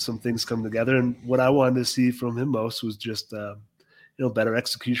if some things come together. And what I wanted to see from him most was just better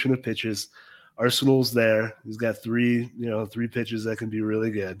execution of pitches. Arsenal's there. He's got three pitches that can be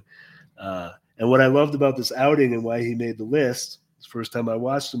really good. And what I loved about this outing and why he made the list, it's the first time I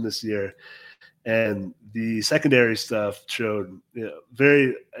watched him this year, and the secondary stuff showed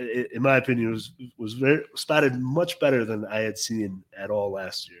very, in my opinion, was very spotted much better than I had seen at all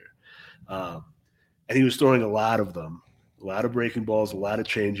last year. And he was throwing a lot of them, a lot of breaking balls, a lot of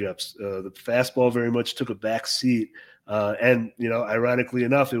changeups. The fastball very much took a back seat. And ironically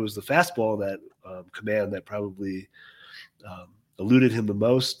enough, it was the fastball that command that probably eluded him the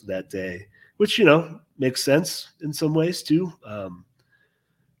most that day, which, makes sense in some ways too.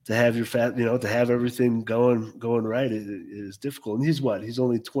 To have your to have everything going right is difficult. And he's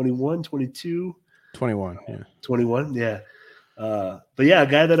only 21, 22? 21, yeah. 21, yeah. But yeah, a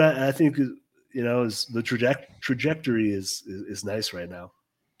guy that I think is the trajectory is nice right now.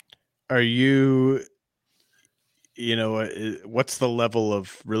 Are you, what's the level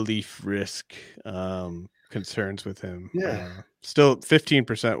of relief risk concerns with him? Yeah. Still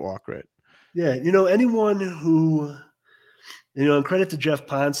 15% walk rate. Yeah. Anyone who, and credit to Jeff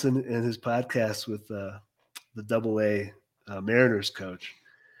Ponson and his podcast with the AA Mariners coach.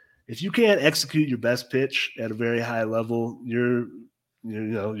 If you can't execute your best pitch at a very high level, you're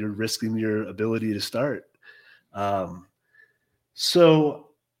risking your ability to start. So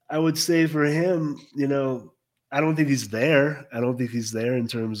I would say for him, I don't think he's there. I don't think he's there in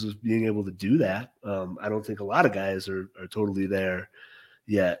terms of being able to do that. I don't think a lot of guys are totally there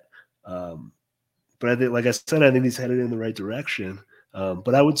yet. But I think, like I said, I think he's headed in the right direction.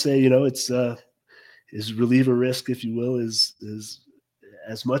 But I would say, it's his reliever risk, if you will, is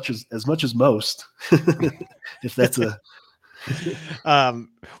as much as most. If that's a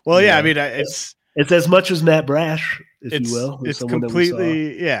well, yeah. I mean, it's as much as Matt Brash, if you will. It's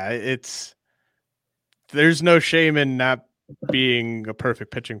completely, there's no shame in not being a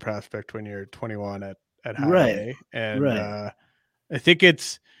perfect pitching prospect when you're 21 at high A. And I think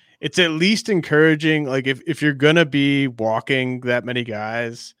it's at least encouraging. Like if you're going to be walking that many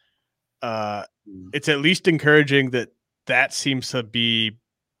guys, it's at least encouraging that seems to be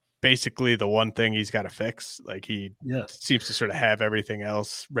basically the one thing he's got to fix. Like he seems to sort of have everything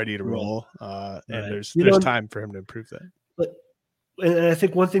else ready to roll. And there's time for him to improve that. And I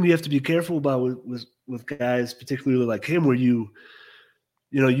think one thing you have to be careful about with guys, particularly like him, where you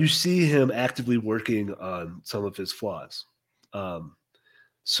see him actively working on some of his flaws.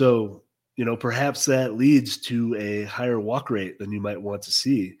 So, perhaps that leads to a higher walk rate than you might want to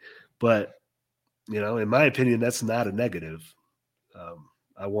see. But, in my opinion, that's not a negative.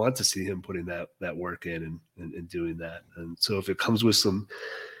 I want to see him putting that work in and doing that. And so if it comes with some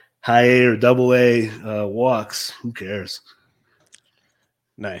high A or double A walks, who cares?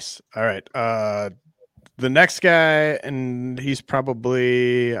 Nice. All right. The next guy, and he's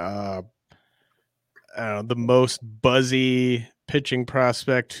probably the most buzzy pitching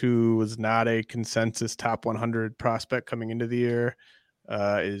prospect who was not a consensus top 100 prospect coming into the year,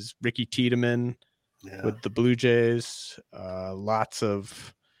 is Ricky Tiedemann with the Blue Jays. Lots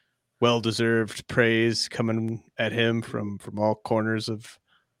of well-deserved praise coming at him from all corners of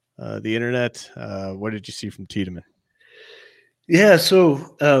the internet. What did you see from Tiedemann? Yeah,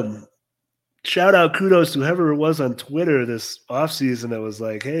 so shout out, kudos to whoever it was on Twitter this offseason that was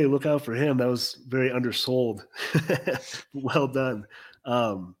like, hey, look out for him. That was very undersold. Well done.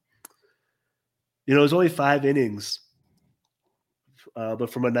 It was only 5 innings, but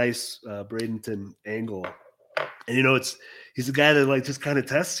from a nice Bradenton angle. And, he's a guy that like just kind of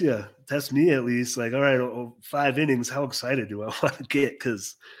tests me at least. Like, all right, 5 innings, how excited do I want to get?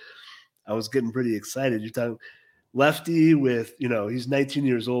 Because I was getting pretty excited. You're talking lefty with, he's 19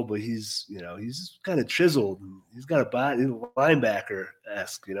 years old, but he's kind of chiseled. And he's got a body,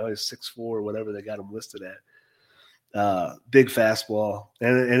 linebacker-esque, he's 6'4", whatever they got him listed at. Big fastball.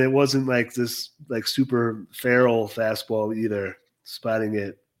 And it wasn't like this like super feral fastball either, spotting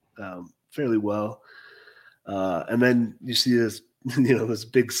it fairly well. And then you see this, this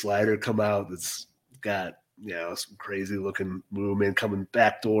big slider come out that's got, some crazy looking movement coming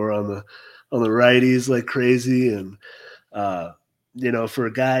backdoor on the righties like crazy. And, for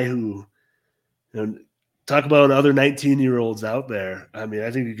a guy who, talk about other 19-year-olds out there. I mean,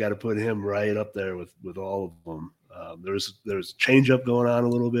 I think you got to put him right up there with all of them. There's change up going on a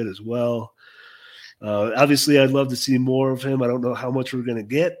little bit as well. Obviously, I'd love to see more of him. I don't know how much we're going to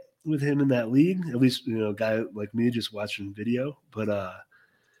get with him in that league. At least, a guy like me just watching video. But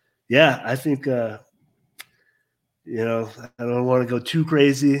yeah, I think I don't want to go too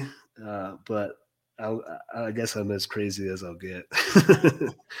crazy, but I guess I'm as crazy as I'll get.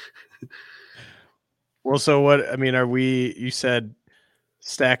 Well, so what? I mean, you said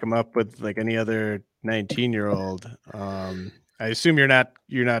stack them up with like any other 19-year-old. I assume you're not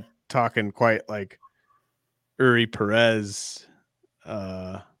talking quite like Uri Perez.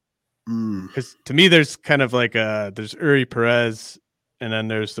 Because to me, there's kind of like there's Uri Perez, and then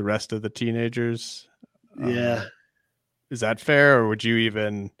there's the rest of the teenagers. Yeah. Is that fair, or would you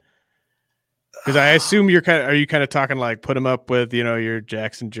even? Because I assume are you kind of talking like put them up with your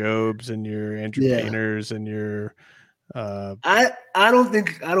Jackson Jobs and your Andrew Painters and your. I don't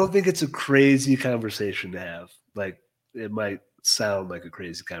think it's a crazy conversation to have. Like it might sound like a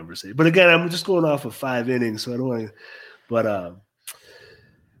crazy conversation, but again, I'm just going off of 5 innings, so I don't want to. But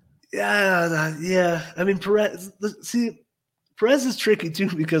yeah. I mean, Perez is tricky too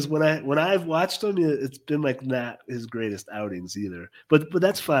because when I've watched him, it's been like not his greatest outings either. But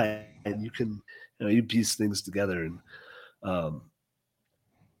that's fine, and you can you piece things together, and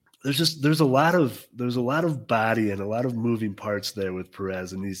there's a lot of body and a lot of moving parts there with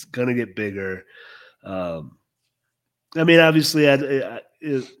Perez, and he's gonna get bigger. I mean, obviously,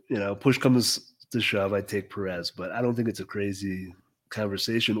 push comes to shove, I'd take Perez, but I don't think it's a crazy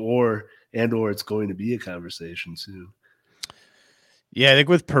conversation, or it's going to be a conversation too. Yeah, I think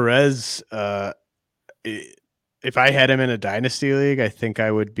with Perez, if I had him in a dynasty league, I think I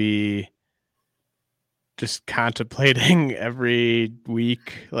would be just contemplating every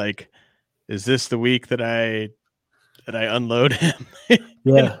week, like, is this the week that I unload him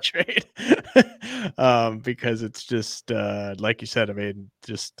in a trade? Because it's just like you said, I mean,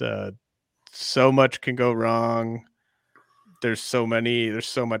 just so much can go wrong. There's so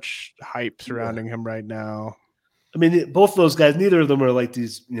much hype surrounding him right now. I mean, both those guys, neither of them are like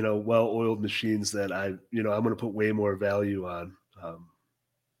these, well-oiled machines that I'm going to put way more value on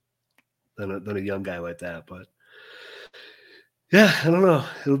than a young guy like that. But yeah, I don't know.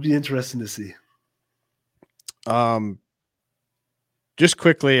 It'll be interesting to see. Just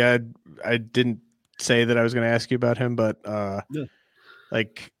quickly, I didn't say that I was going to ask you about him, but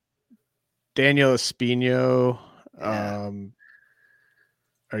like Daniel Espino, are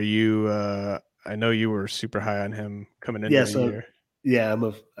you? I know you were super high on him coming into the year. Yeah, I'm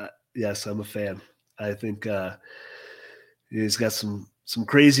a fan. I think he's got some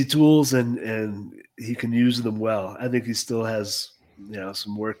crazy tools and he can use them well. I think he still has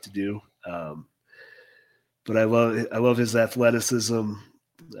some work to do. But I love his athleticism.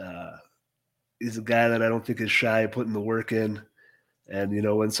 He's a guy that I don't think is shy of putting the work in. And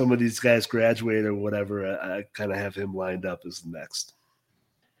when some of these guys graduate or whatever, I kind of have him lined up as the next.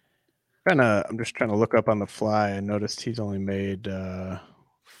 I'm just trying to look up on the fly. I noticed he's only made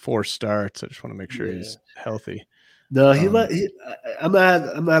 4 starts. I just want to make sure he's healthy. No, I'm not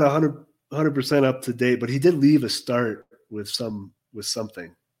 100% up to date, but he did leave a start with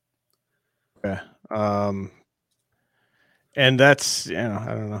something. Okay. And that's I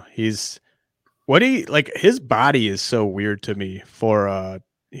don't know. His body is so weird to me for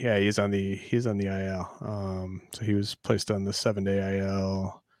he's on the IL. So he was placed on the 7-day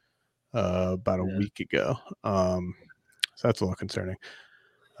IL about a week ago. So that's a little concerning.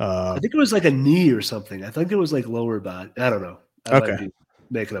 I think it was like a knee or something. I think it was like lower body. I don't know. I might be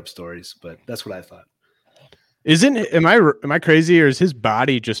making up stories, but that's what I thought. Am I crazy, or is his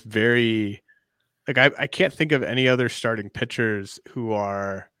body just very like I can't think of any other starting pitchers who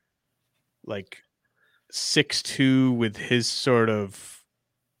are like 6'2" with his sort of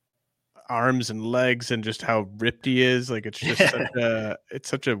arms and legs and just how ripped he is. Like it's just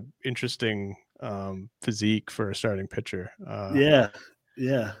such a interesting physique for a starting pitcher.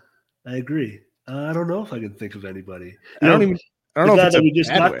 Yeah, I agree. I don't know if I can think of anybody. I don't know. The guy that we just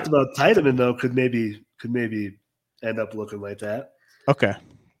talked about, Tiedemann, though, could maybe end up looking like that. Okay.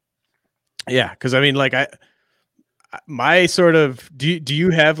 Yeah, because I mean, like my sort of do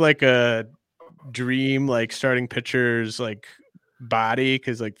you have like a dream like starting pitchers like body?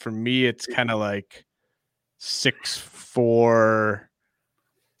 Because like for me, it's kind of like 6'4",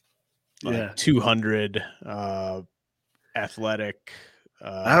 like 200 athletic.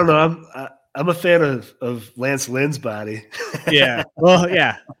 I don't know. I'm a fan of Lance Lynn's body. Yeah. Well,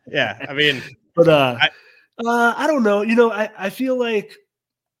 yeah. I mean, but I don't know. I feel like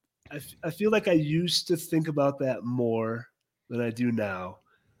I used to think about that more than I do now,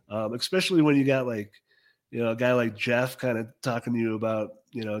 especially when you got like, a guy like Jeff kind of talking to you about,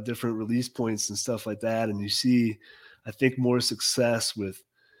 different release points and stuff like that. And you see, I think, more success with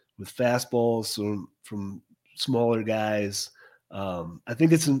fastballs from smaller guys. I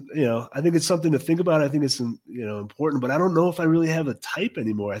think it's something to think about. I think it's important, but I don't know if I really have a type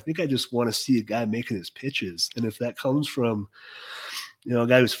anymore. I think I just want to see a guy making his pitches. And if that comes from, a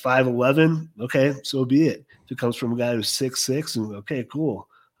guy who's 5'11", okay, so be it. If it comes from a guy who's 6'6", and okay, cool.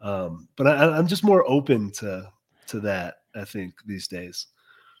 But I'm just more open to that, I think, these days.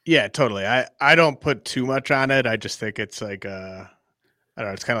 Yeah, totally. I don't put too much on it. I just think it's like I don't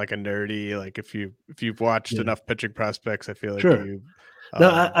know, it's kind of like a nerdy, like if you've watched enough pitching prospects, I feel like you.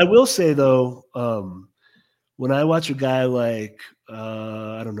 Now, I will say though, when I watch a guy like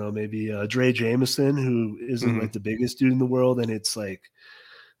I don't know, maybe Dre Jameson, who isn't like the biggest dude in the world, and it's like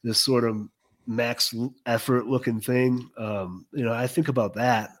this sort of max effort looking thing. I think about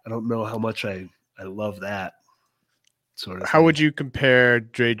that. I don't know how much I love that sort of How thing. would you compare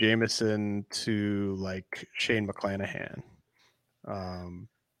Dre Jameson to like Shane McClanahan?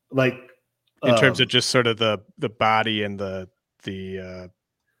 Like in terms of just sort of the body and the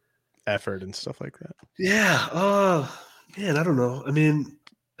effort and stuff like that. Yeah. Man, I don't know. I mean,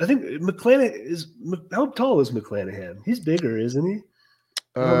 I think McClanahan is. How tall is McClanahan? He's bigger, isn't he?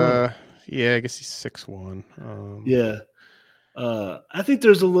 Yeah, I guess he's 6'1". Yeah. I think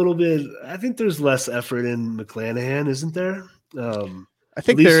there's a little bit. I think there's less effort in McClanahan, isn't there? I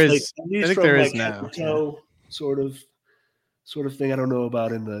think there is. I think there is now. Sort of thing. I don't know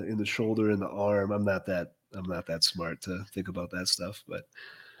about in the shoulder and the arm. I'm not that smart to think about that stuff. But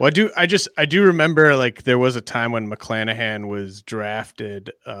well, I do remember like there was a time when McClanahan was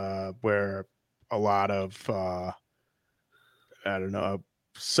drafted, where a lot of I don't know.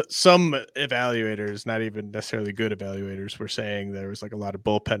 Some evaluators, not even necessarily good evaluators, were saying there was like a lot of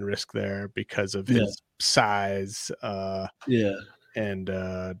bullpen risk there because of his size, and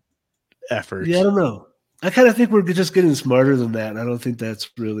effort. Yeah, I don't know. I kind of think we're just getting smarter than that, and I don't think that's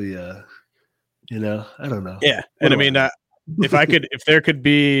really, I don't know. Yeah, and I mean, if there could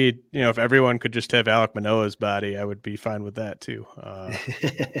be, if everyone could just have Alek Manoah's body, I would be fine with that too. I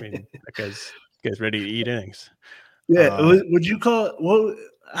mean, that guy's ready to eat innings. Yeah, would you call it?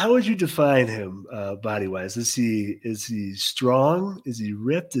 How would you define him body wise? Is he strong? Is he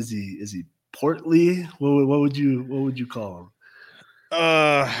ripped? Is he portly? What would you call him?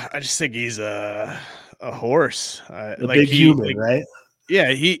 I just think he's a horse. Big human, right?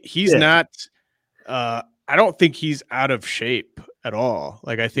 Yeah, he's not. I don't think he's out of shape at all.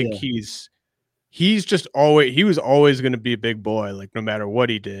 Like I think he's just always. He was always going to be a big boy. Like no matter what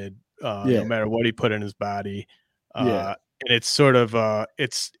he did, no matter what he put in his body. And it's sort of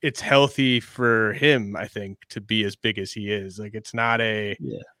it's healthy for him, I think, to be as big as he is. Like it's not a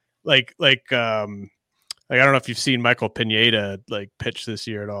like I don't know if you've seen Michael Pineda like pitch this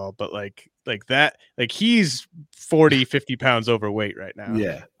year at all, but like that, like he's 40-50 pounds overweight right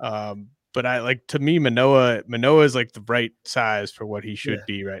now. But to me, Manoah is like the right size for what he should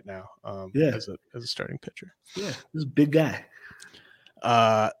be right now. As a starting pitcher. Yeah, this is a big guy.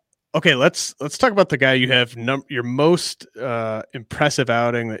 Okay, let's talk about the guy you have your most impressive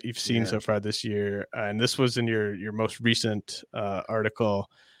outing that you've seen so far this year, and this was in your most recent article.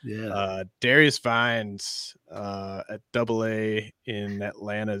 Darius Vines at AA in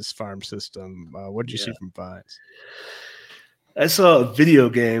Atlanta's farm system. What did you see from Vines? I saw a video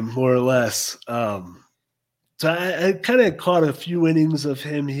game, more or less. So I kind of caught a few innings of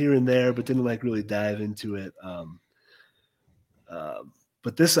him here and there, but didn't like really dive into it.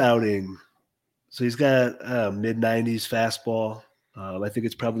 But this outing, so he's got mid-90s fastball. I think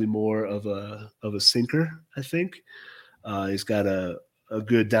it's probably more of a sinker, I think. He's got a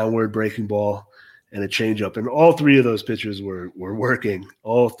good downward breaking ball and a changeup. And all three of those pitches were working.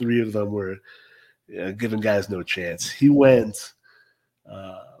 All three of them were giving guys no chance. He went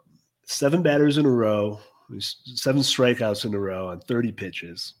 7 batters in a row, 7 strikeouts in a row on 30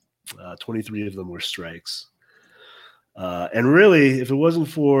 pitches. 23 of them were strikes. And really, if it wasn't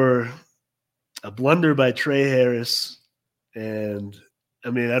for a blunder by Trey Harris, and I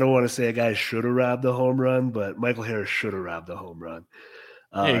mean, I don't want to say a guy should have robbed the home run, but Michael Harris should have robbed the home run.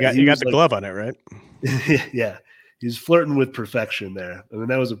 You got the glove on it, right? Yeah, he was flirting with perfection there. I mean,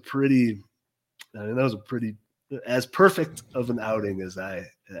 that was a pretty as perfect of an outing as I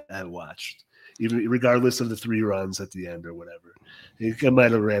I watched, even regardless of the 3 runs at the end or whatever. He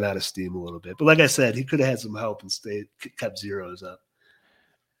might have ran out of steam a little bit, but like I said, he could have had some help and kept zeros up.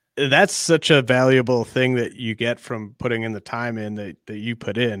 That's such a valuable thing that you get from putting in the time in that you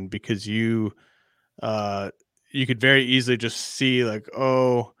put in, because you could very easily just see like, 6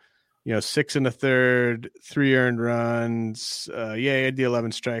 1/3, 3 earned runs. He had the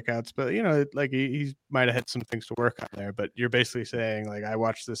 11 strikeouts, but like he might have had some things to work on there. But you're basically saying like, I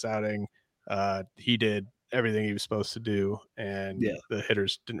watched this outing. He did everything he was supposed to do, and the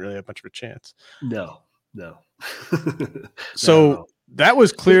hitters didn't really have much of a chance. No. So that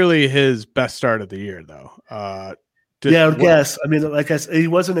was clearly his best start of the year, though. I would guess. I mean, like I said, he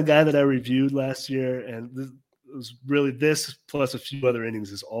wasn't a guy that I reviewed last year, and it was really this plus a few other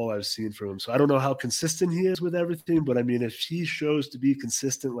innings is all I've seen from him. So I don't know how consistent he is with everything, but I mean, if he shows to be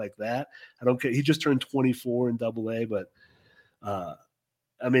consistent like that, I don't care. He just turned 24 in Double-A, but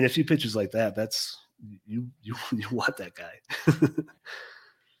I mean, if he pitches like that, that's you want that guy.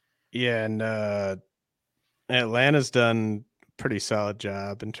 Yeah, and Atlanta's done a pretty solid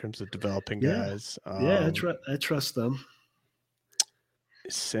job in terms of developing guys. I trust them.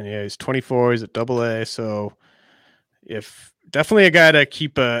 And he's 24. He's at Double-A, so if definitely a guy to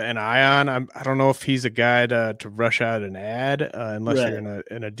keep an eye on. I don't know if he's a guy to rush out and add unless you're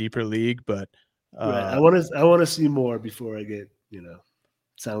in a deeper league. But I want to see more before I get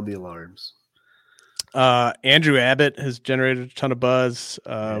sound the alarms. Andrew Abbott has generated a ton of buzz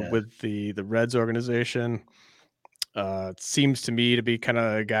with the Reds organization. It seems to me to be kind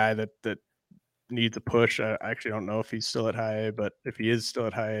of a guy that needs a push. I actually don't know if he's still at High A, but if he is still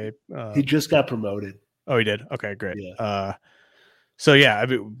at High A, he just got promoted. Oh, he did. Okay, great. Yeah. So yeah, I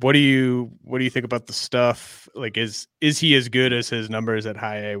mean, what do you think about the stuff? Like, is he as good as his numbers at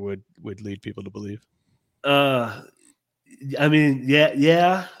High A would lead people to believe? I mean,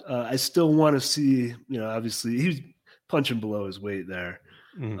 yeah. I still want to see. Obviously, he was punching below his weight there,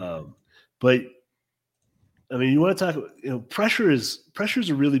 but. I mean, you want to talk, pressure is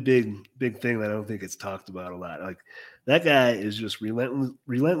a really big thing that I don't think it's talked about a lot. Like that guy is just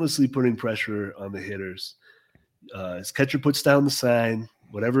relentlessly putting pressure on the hitters. His catcher puts down the sign,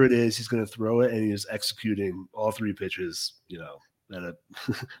 whatever it is, he's going to throw it, and he is executing all 3 pitches, at a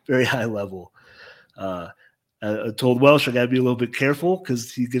very high level. I told Welsh I got to be a little bit careful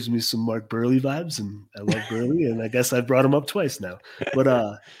because he gives me some Mark Burley vibes, and I love Burley, and I guess I've brought him up twice now.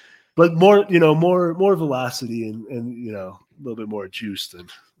 But more velocity and a little bit more juice than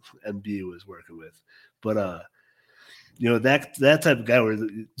MB was working with. But that type of guy where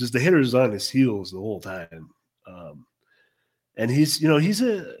just the hitter's on his heels the whole time. And he's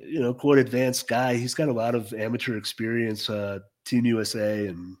a quote advanced guy. He's got a lot of amateur experience, Team USA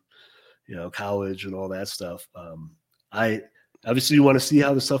and college and all that stuff. I obviously you want to see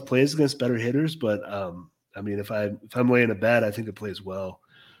how the stuff plays against better hitters, but I mean if I'm laying a bet, I think it plays well.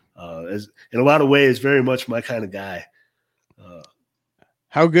 As in a lot of ways, very much my kind of guy.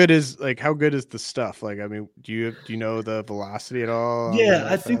 How good is the stuff? Like, I mean, do you know the velocity at all? Yeah,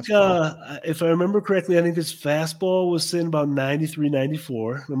 I think if I remember correctly, I think his fastball was sitting about 93,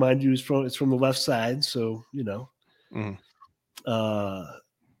 94. Remind you, it's from the left side, so the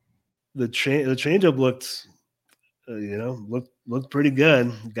changeup looked pretty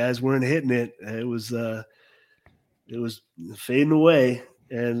good. Guys weren't hitting it. It was fading away.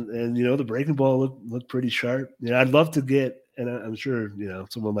 And the breaking ball looked pretty sharp. I'd love to get, and I'm sure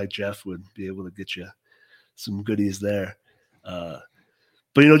someone like Jeff would be able to get you some goodies there. But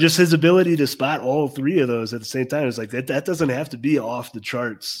just his ability to spot all 3 of those at the same time is like that doesn't have to be off the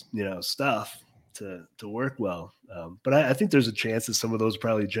charts, stuff to work well. But I think there's a chance that some of those are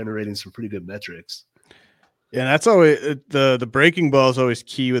probably generating some pretty good metrics. Yeah, that's always the breaking ball is always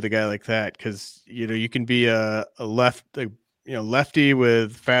key with a guy like that because you can be a lefty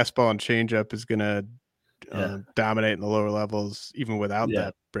with fastball and changeup is going to dominate in the lower levels, even without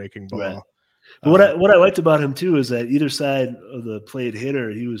that breaking ball. Right. But what I liked about him too is that either side of the plate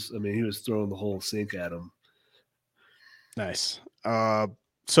hitter, he was throwing the whole sink at him. Nice.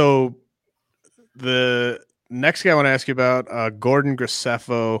 So the next guy I want to ask you about, Gordon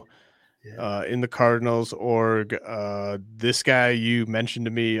Graceffo, in the Cardinals org. This guy you mentioned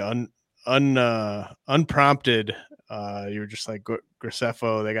to me unprompted. You were just like,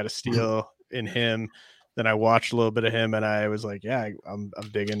 Graceffo, they got a steal in him. Then I watched a little bit of him and I was like, yeah, I'm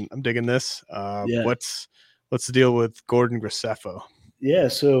digging this. What's the deal with Gordon Graceffo? Yeah.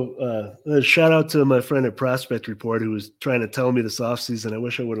 So shout out to my friend at Prospect Report who was trying to tell me this offseason. I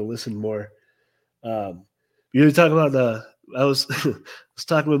wish I would have listened more. You're talking about I was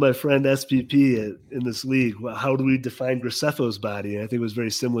talking with my friend SPP in this league. Well, how do we define Graceffo's body? And I think it was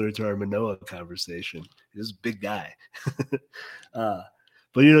very similar to our Manoah conversation. He's a big guy. But,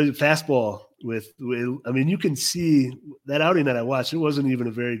 fastball I mean, you can see that outing that I watched. It wasn't even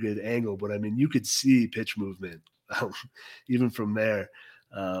a very good angle, but I mean, you could see pitch movement even from there.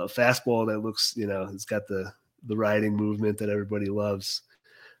 Fastball that looks, it's got the riding movement that everybody loves.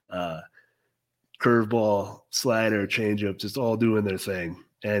 Curveball, slider, changeup, just all doing their thing.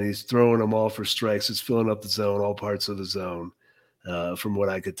 And he's throwing them all for strikes. It's filling up the zone, all parts of the zone, from what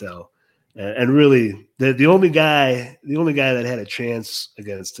I could tell. And really, the only guy that had a chance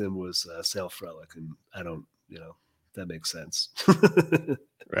against him was Sal Frelick, and I don't, that makes sense.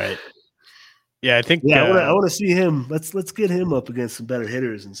 Right. Yeah, I think. Yeah, I want to see him. Let's get him up against some better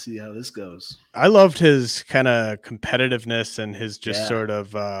hitters and see how this goes. I loved his kind of competitiveness and his just sort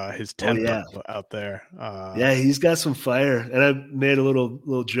of his tempo out there. Yeah, he's got some fire, and I made a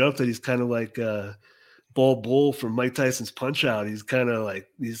little joke that he's kind of like Ball Bull from Mike Tyson's Punch Out. He's kind of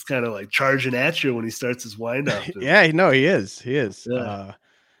like charging at you when he starts his windup. Yeah, no, he is. Yeah.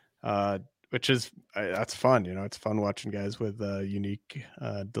 Which is that's fun. It's fun watching guys with unique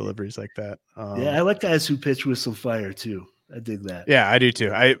deliveries like that. Yeah, I like guys who pitch with some fire too. I dig that. Yeah, I do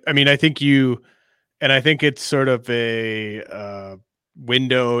too. I mean, I think I think it's sort of a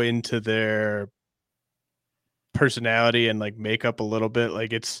window into their personality and like makeup a little bit.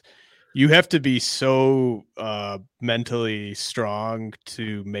 Like you have to be so mentally strong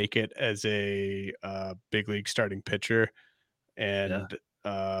to make it as a big league starting pitcher, and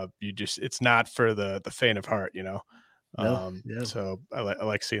it's not for the faint of heart, So I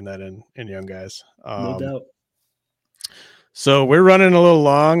like seeing that in young guys. No doubt. So we're running a little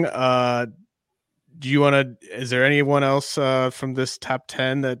long. Is there anyone else from this top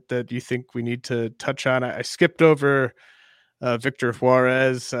 10 that you think we need to touch on? I skipped over Victor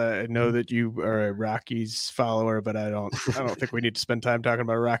Juarez. I know that you are a Rockies follower, but I don't think we need to spend time talking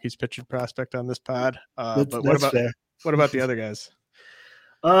about a Rockies pitching prospect on this pod. But what about the other guys?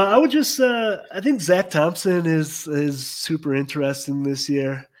 I would just I think Zach Thompson is super interesting this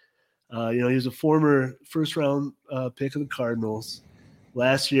year. He was a former first round pick of the Cardinals.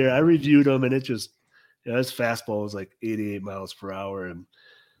 Last year I reviewed him, and it just his fastball was like 88 miles per hour, and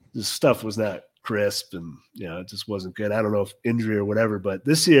this stuff was not crisp, and it just wasn't good. I don't know if injury or whatever, but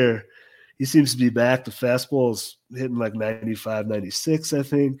this year he seems to be back. The fastball is hitting like 95, 96, I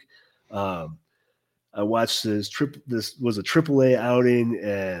think. I watched this was a AAA outing,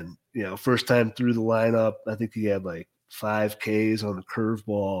 and first time through the lineup, I think he had like 5 Ks on the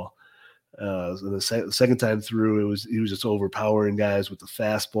curveball. And the second time through, he was just overpowering guys with the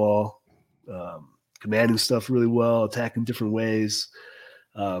fastball, commanding stuff really well, attacking different ways.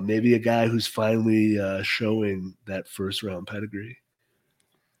 Maybe a guy who's finally showing that first round pedigree.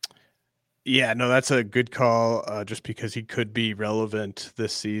 Yeah, no, that's a good call. Just because he could be relevant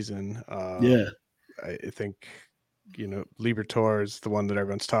this season. I think, Liberatore is the one that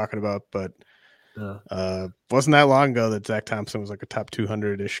everyone's talking about, but wasn't that long ago that Zach Thompson was like a top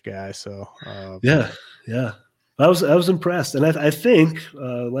 200-ish guy. So yeah, I was impressed, and I think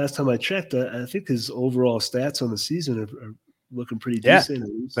last time I checked, I think his overall stats on the season are looking pretty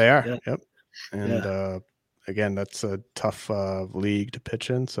decent. They are. Yeah. Yep. And again, that's a tough league to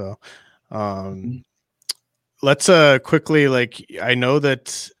pitch in. So let's quickly, I know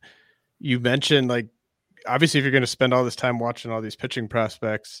that you mentioned, obviously if you're going to spend all this time watching all these pitching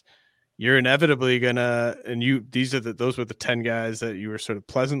prospects, you're inevitably gonna, and those were the 10 guys that you were sort of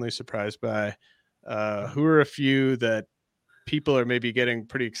pleasantly surprised by. Who are a few that people are maybe getting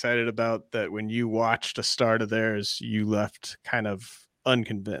pretty excited about that when you watched a start of theirs, you left kind of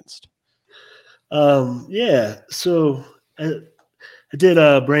unconvinced? So I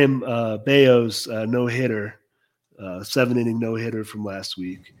did Brahm Bayo's no-hitter, 7-inning no-hitter from last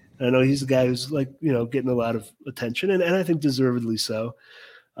week. I know he's a guy who's getting a lot of attention, and I think deservedly so.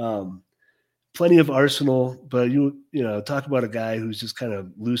 Plenty of arsenal, but talk about a guy who's just kind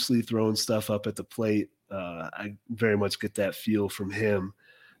of loosely throwing stuff up at the plate. I very much get that feel from him.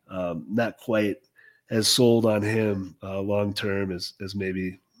 Not quite as sold on him long term as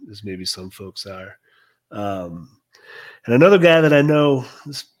maybe some folks are. And another guy that I know,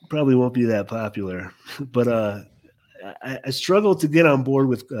 this probably won't be that popular, but I struggled to get on board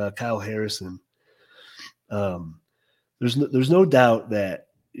with Kyle Harrison. There's no doubt that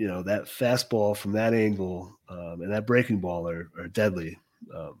that fastball from that angle and that breaking ball are deadly.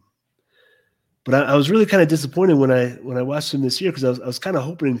 But I was really kind of disappointed when I watched him this year, because I was kind of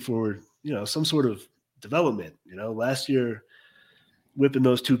hoping for some sort of development. Last year, whipping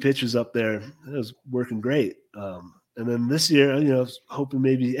those 2 pitches up there, it was working great. And then this year, you know, I was hoping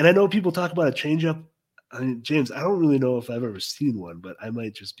maybe, and I know people talk about a changeup. I mean, James, I don't really know if I've ever seen one, but I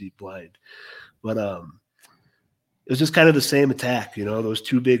might just be blind. But it was just kind of the same attack, you know, those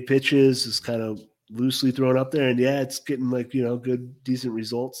 2 big pitches is kind of loosely thrown up there. And yeah, it's getting like, you know, good, decent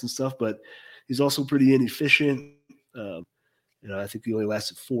results and stuff, but he's also pretty inefficient. You know, I think he only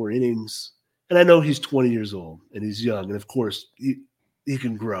lasted 4 innings. And I know he's 20 years old and he's young. And of course, he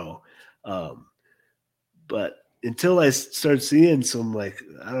can grow. But until I start seeing some, like,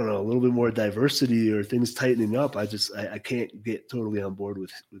 I don't know, a little bit more diversity or things tightening up, I can't get totally on board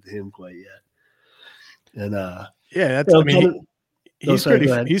with him quite yet. And yeah, that's, you know, I mean,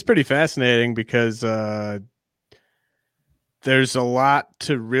 he's pretty fascinating because there's a lot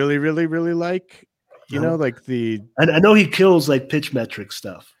to really, really, really like, you know, like I know he kills like pitch metric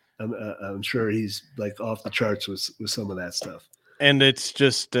stuff. I'm sure he's like off the charts with some of that stuff. And it's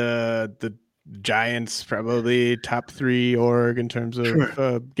just the Giants probably top 3 org in terms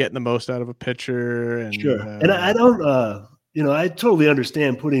of getting the most out of a pitcher. And and I don't you know, I totally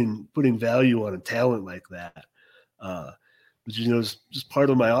understand putting value on a talent like that. Which, you know, is just part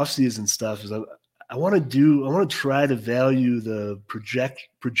of my offseason stuff is I want to try to value the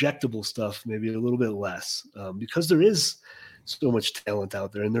projectable stuff maybe a little bit less, because there is so much talent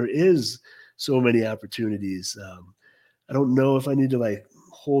out there and there is so many opportunities. I don't know if I need to like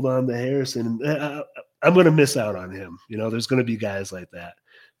hold on to Harrison. I'm going to miss out on him. You know, there's going to be guys like that,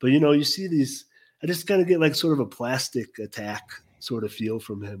 but you know, you see these, I just kind of get like sort of a plastic attack sort of feel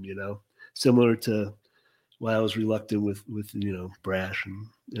from him, you know, similar to why I was reluctant with, you know, Brash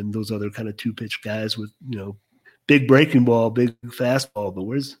and those other kind of 2-pitch guys with, you know, big breaking ball, big fastball, but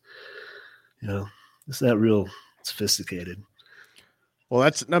where's, you know, it's not real sophisticated. Well,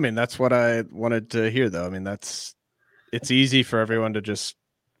 that's what I wanted to hear though. I mean, it's easy for everyone to just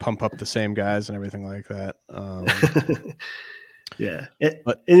pump up the same guys and everything like that. Yeah.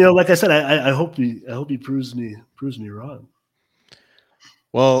 But you know, like I said, I hope he proves me wrong.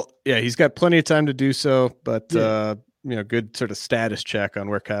 Well, yeah, he's got plenty of time to do so, but you know, good sort of status check on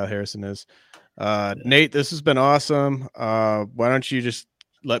where Kyle Harrison is. Nate, this has been awesome. Why don't you just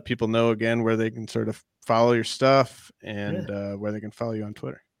let people know again where they can sort of follow your stuff and where they can follow you on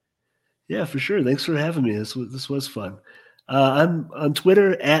Twitter? Yeah, for sure. Thanks for having me. This was fun. I'm on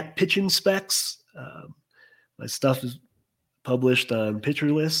Twitter at Pitching Specs. My stuff is published on Pitcher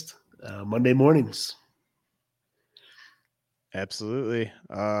List Monday mornings. Absolutely.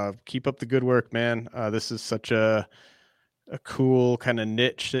 Keep up the good work, man. This is such a cool kind of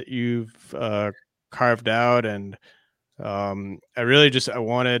niche that you've carved out. And I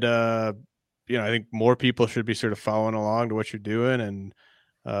wanted, you know, I think more people should be sort of following along to what you're doing and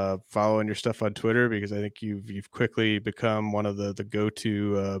following your stuff on Twitter, because I think you've quickly become one of the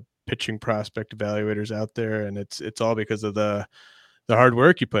go-to pitching prospect evaluators out there. And it's all because of the hard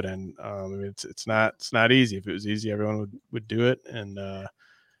work you put in. I mean, it's not easy. If it was easy, everyone would do it. And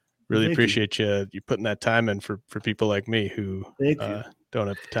really appreciate you putting that time in for people like me who don't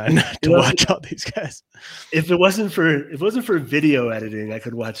have the time to watch all these guys. If it wasn't for video editing, I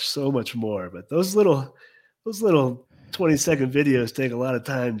could watch so much more. But those little 20-second videos take a lot of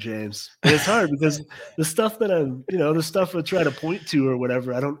time, James. And it's hard because the stuff that the stuff I try to point to or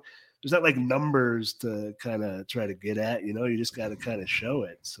whatever, there's not like numbers to kind of try to get at, you know, you just got to kind of show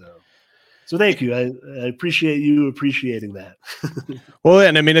it. So thank you. I appreciate you appreciating that. Well,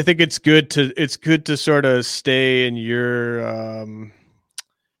 and I mean, I think it's good to sort of stay in your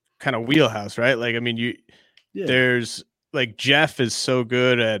kind of wheelhouse, right? Like, I mean, there's like Jeff is so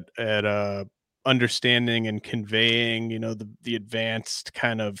good at understanding and conveying, you know, the advanced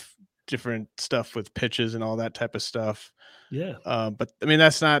kind of different stuff with pitches and all that type of stuff. Yeah. But I mean,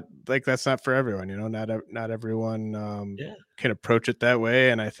 that's not for everyone, you know, not everyone can approach it that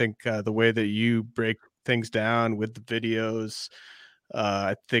way. And I think the way that you break things down with the videos,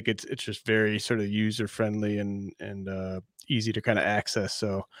 I think it's just very sort of user friendly and easy to kind of access.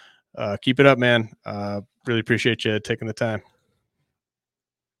 So keep it up, man. Really appreciate you taking the time.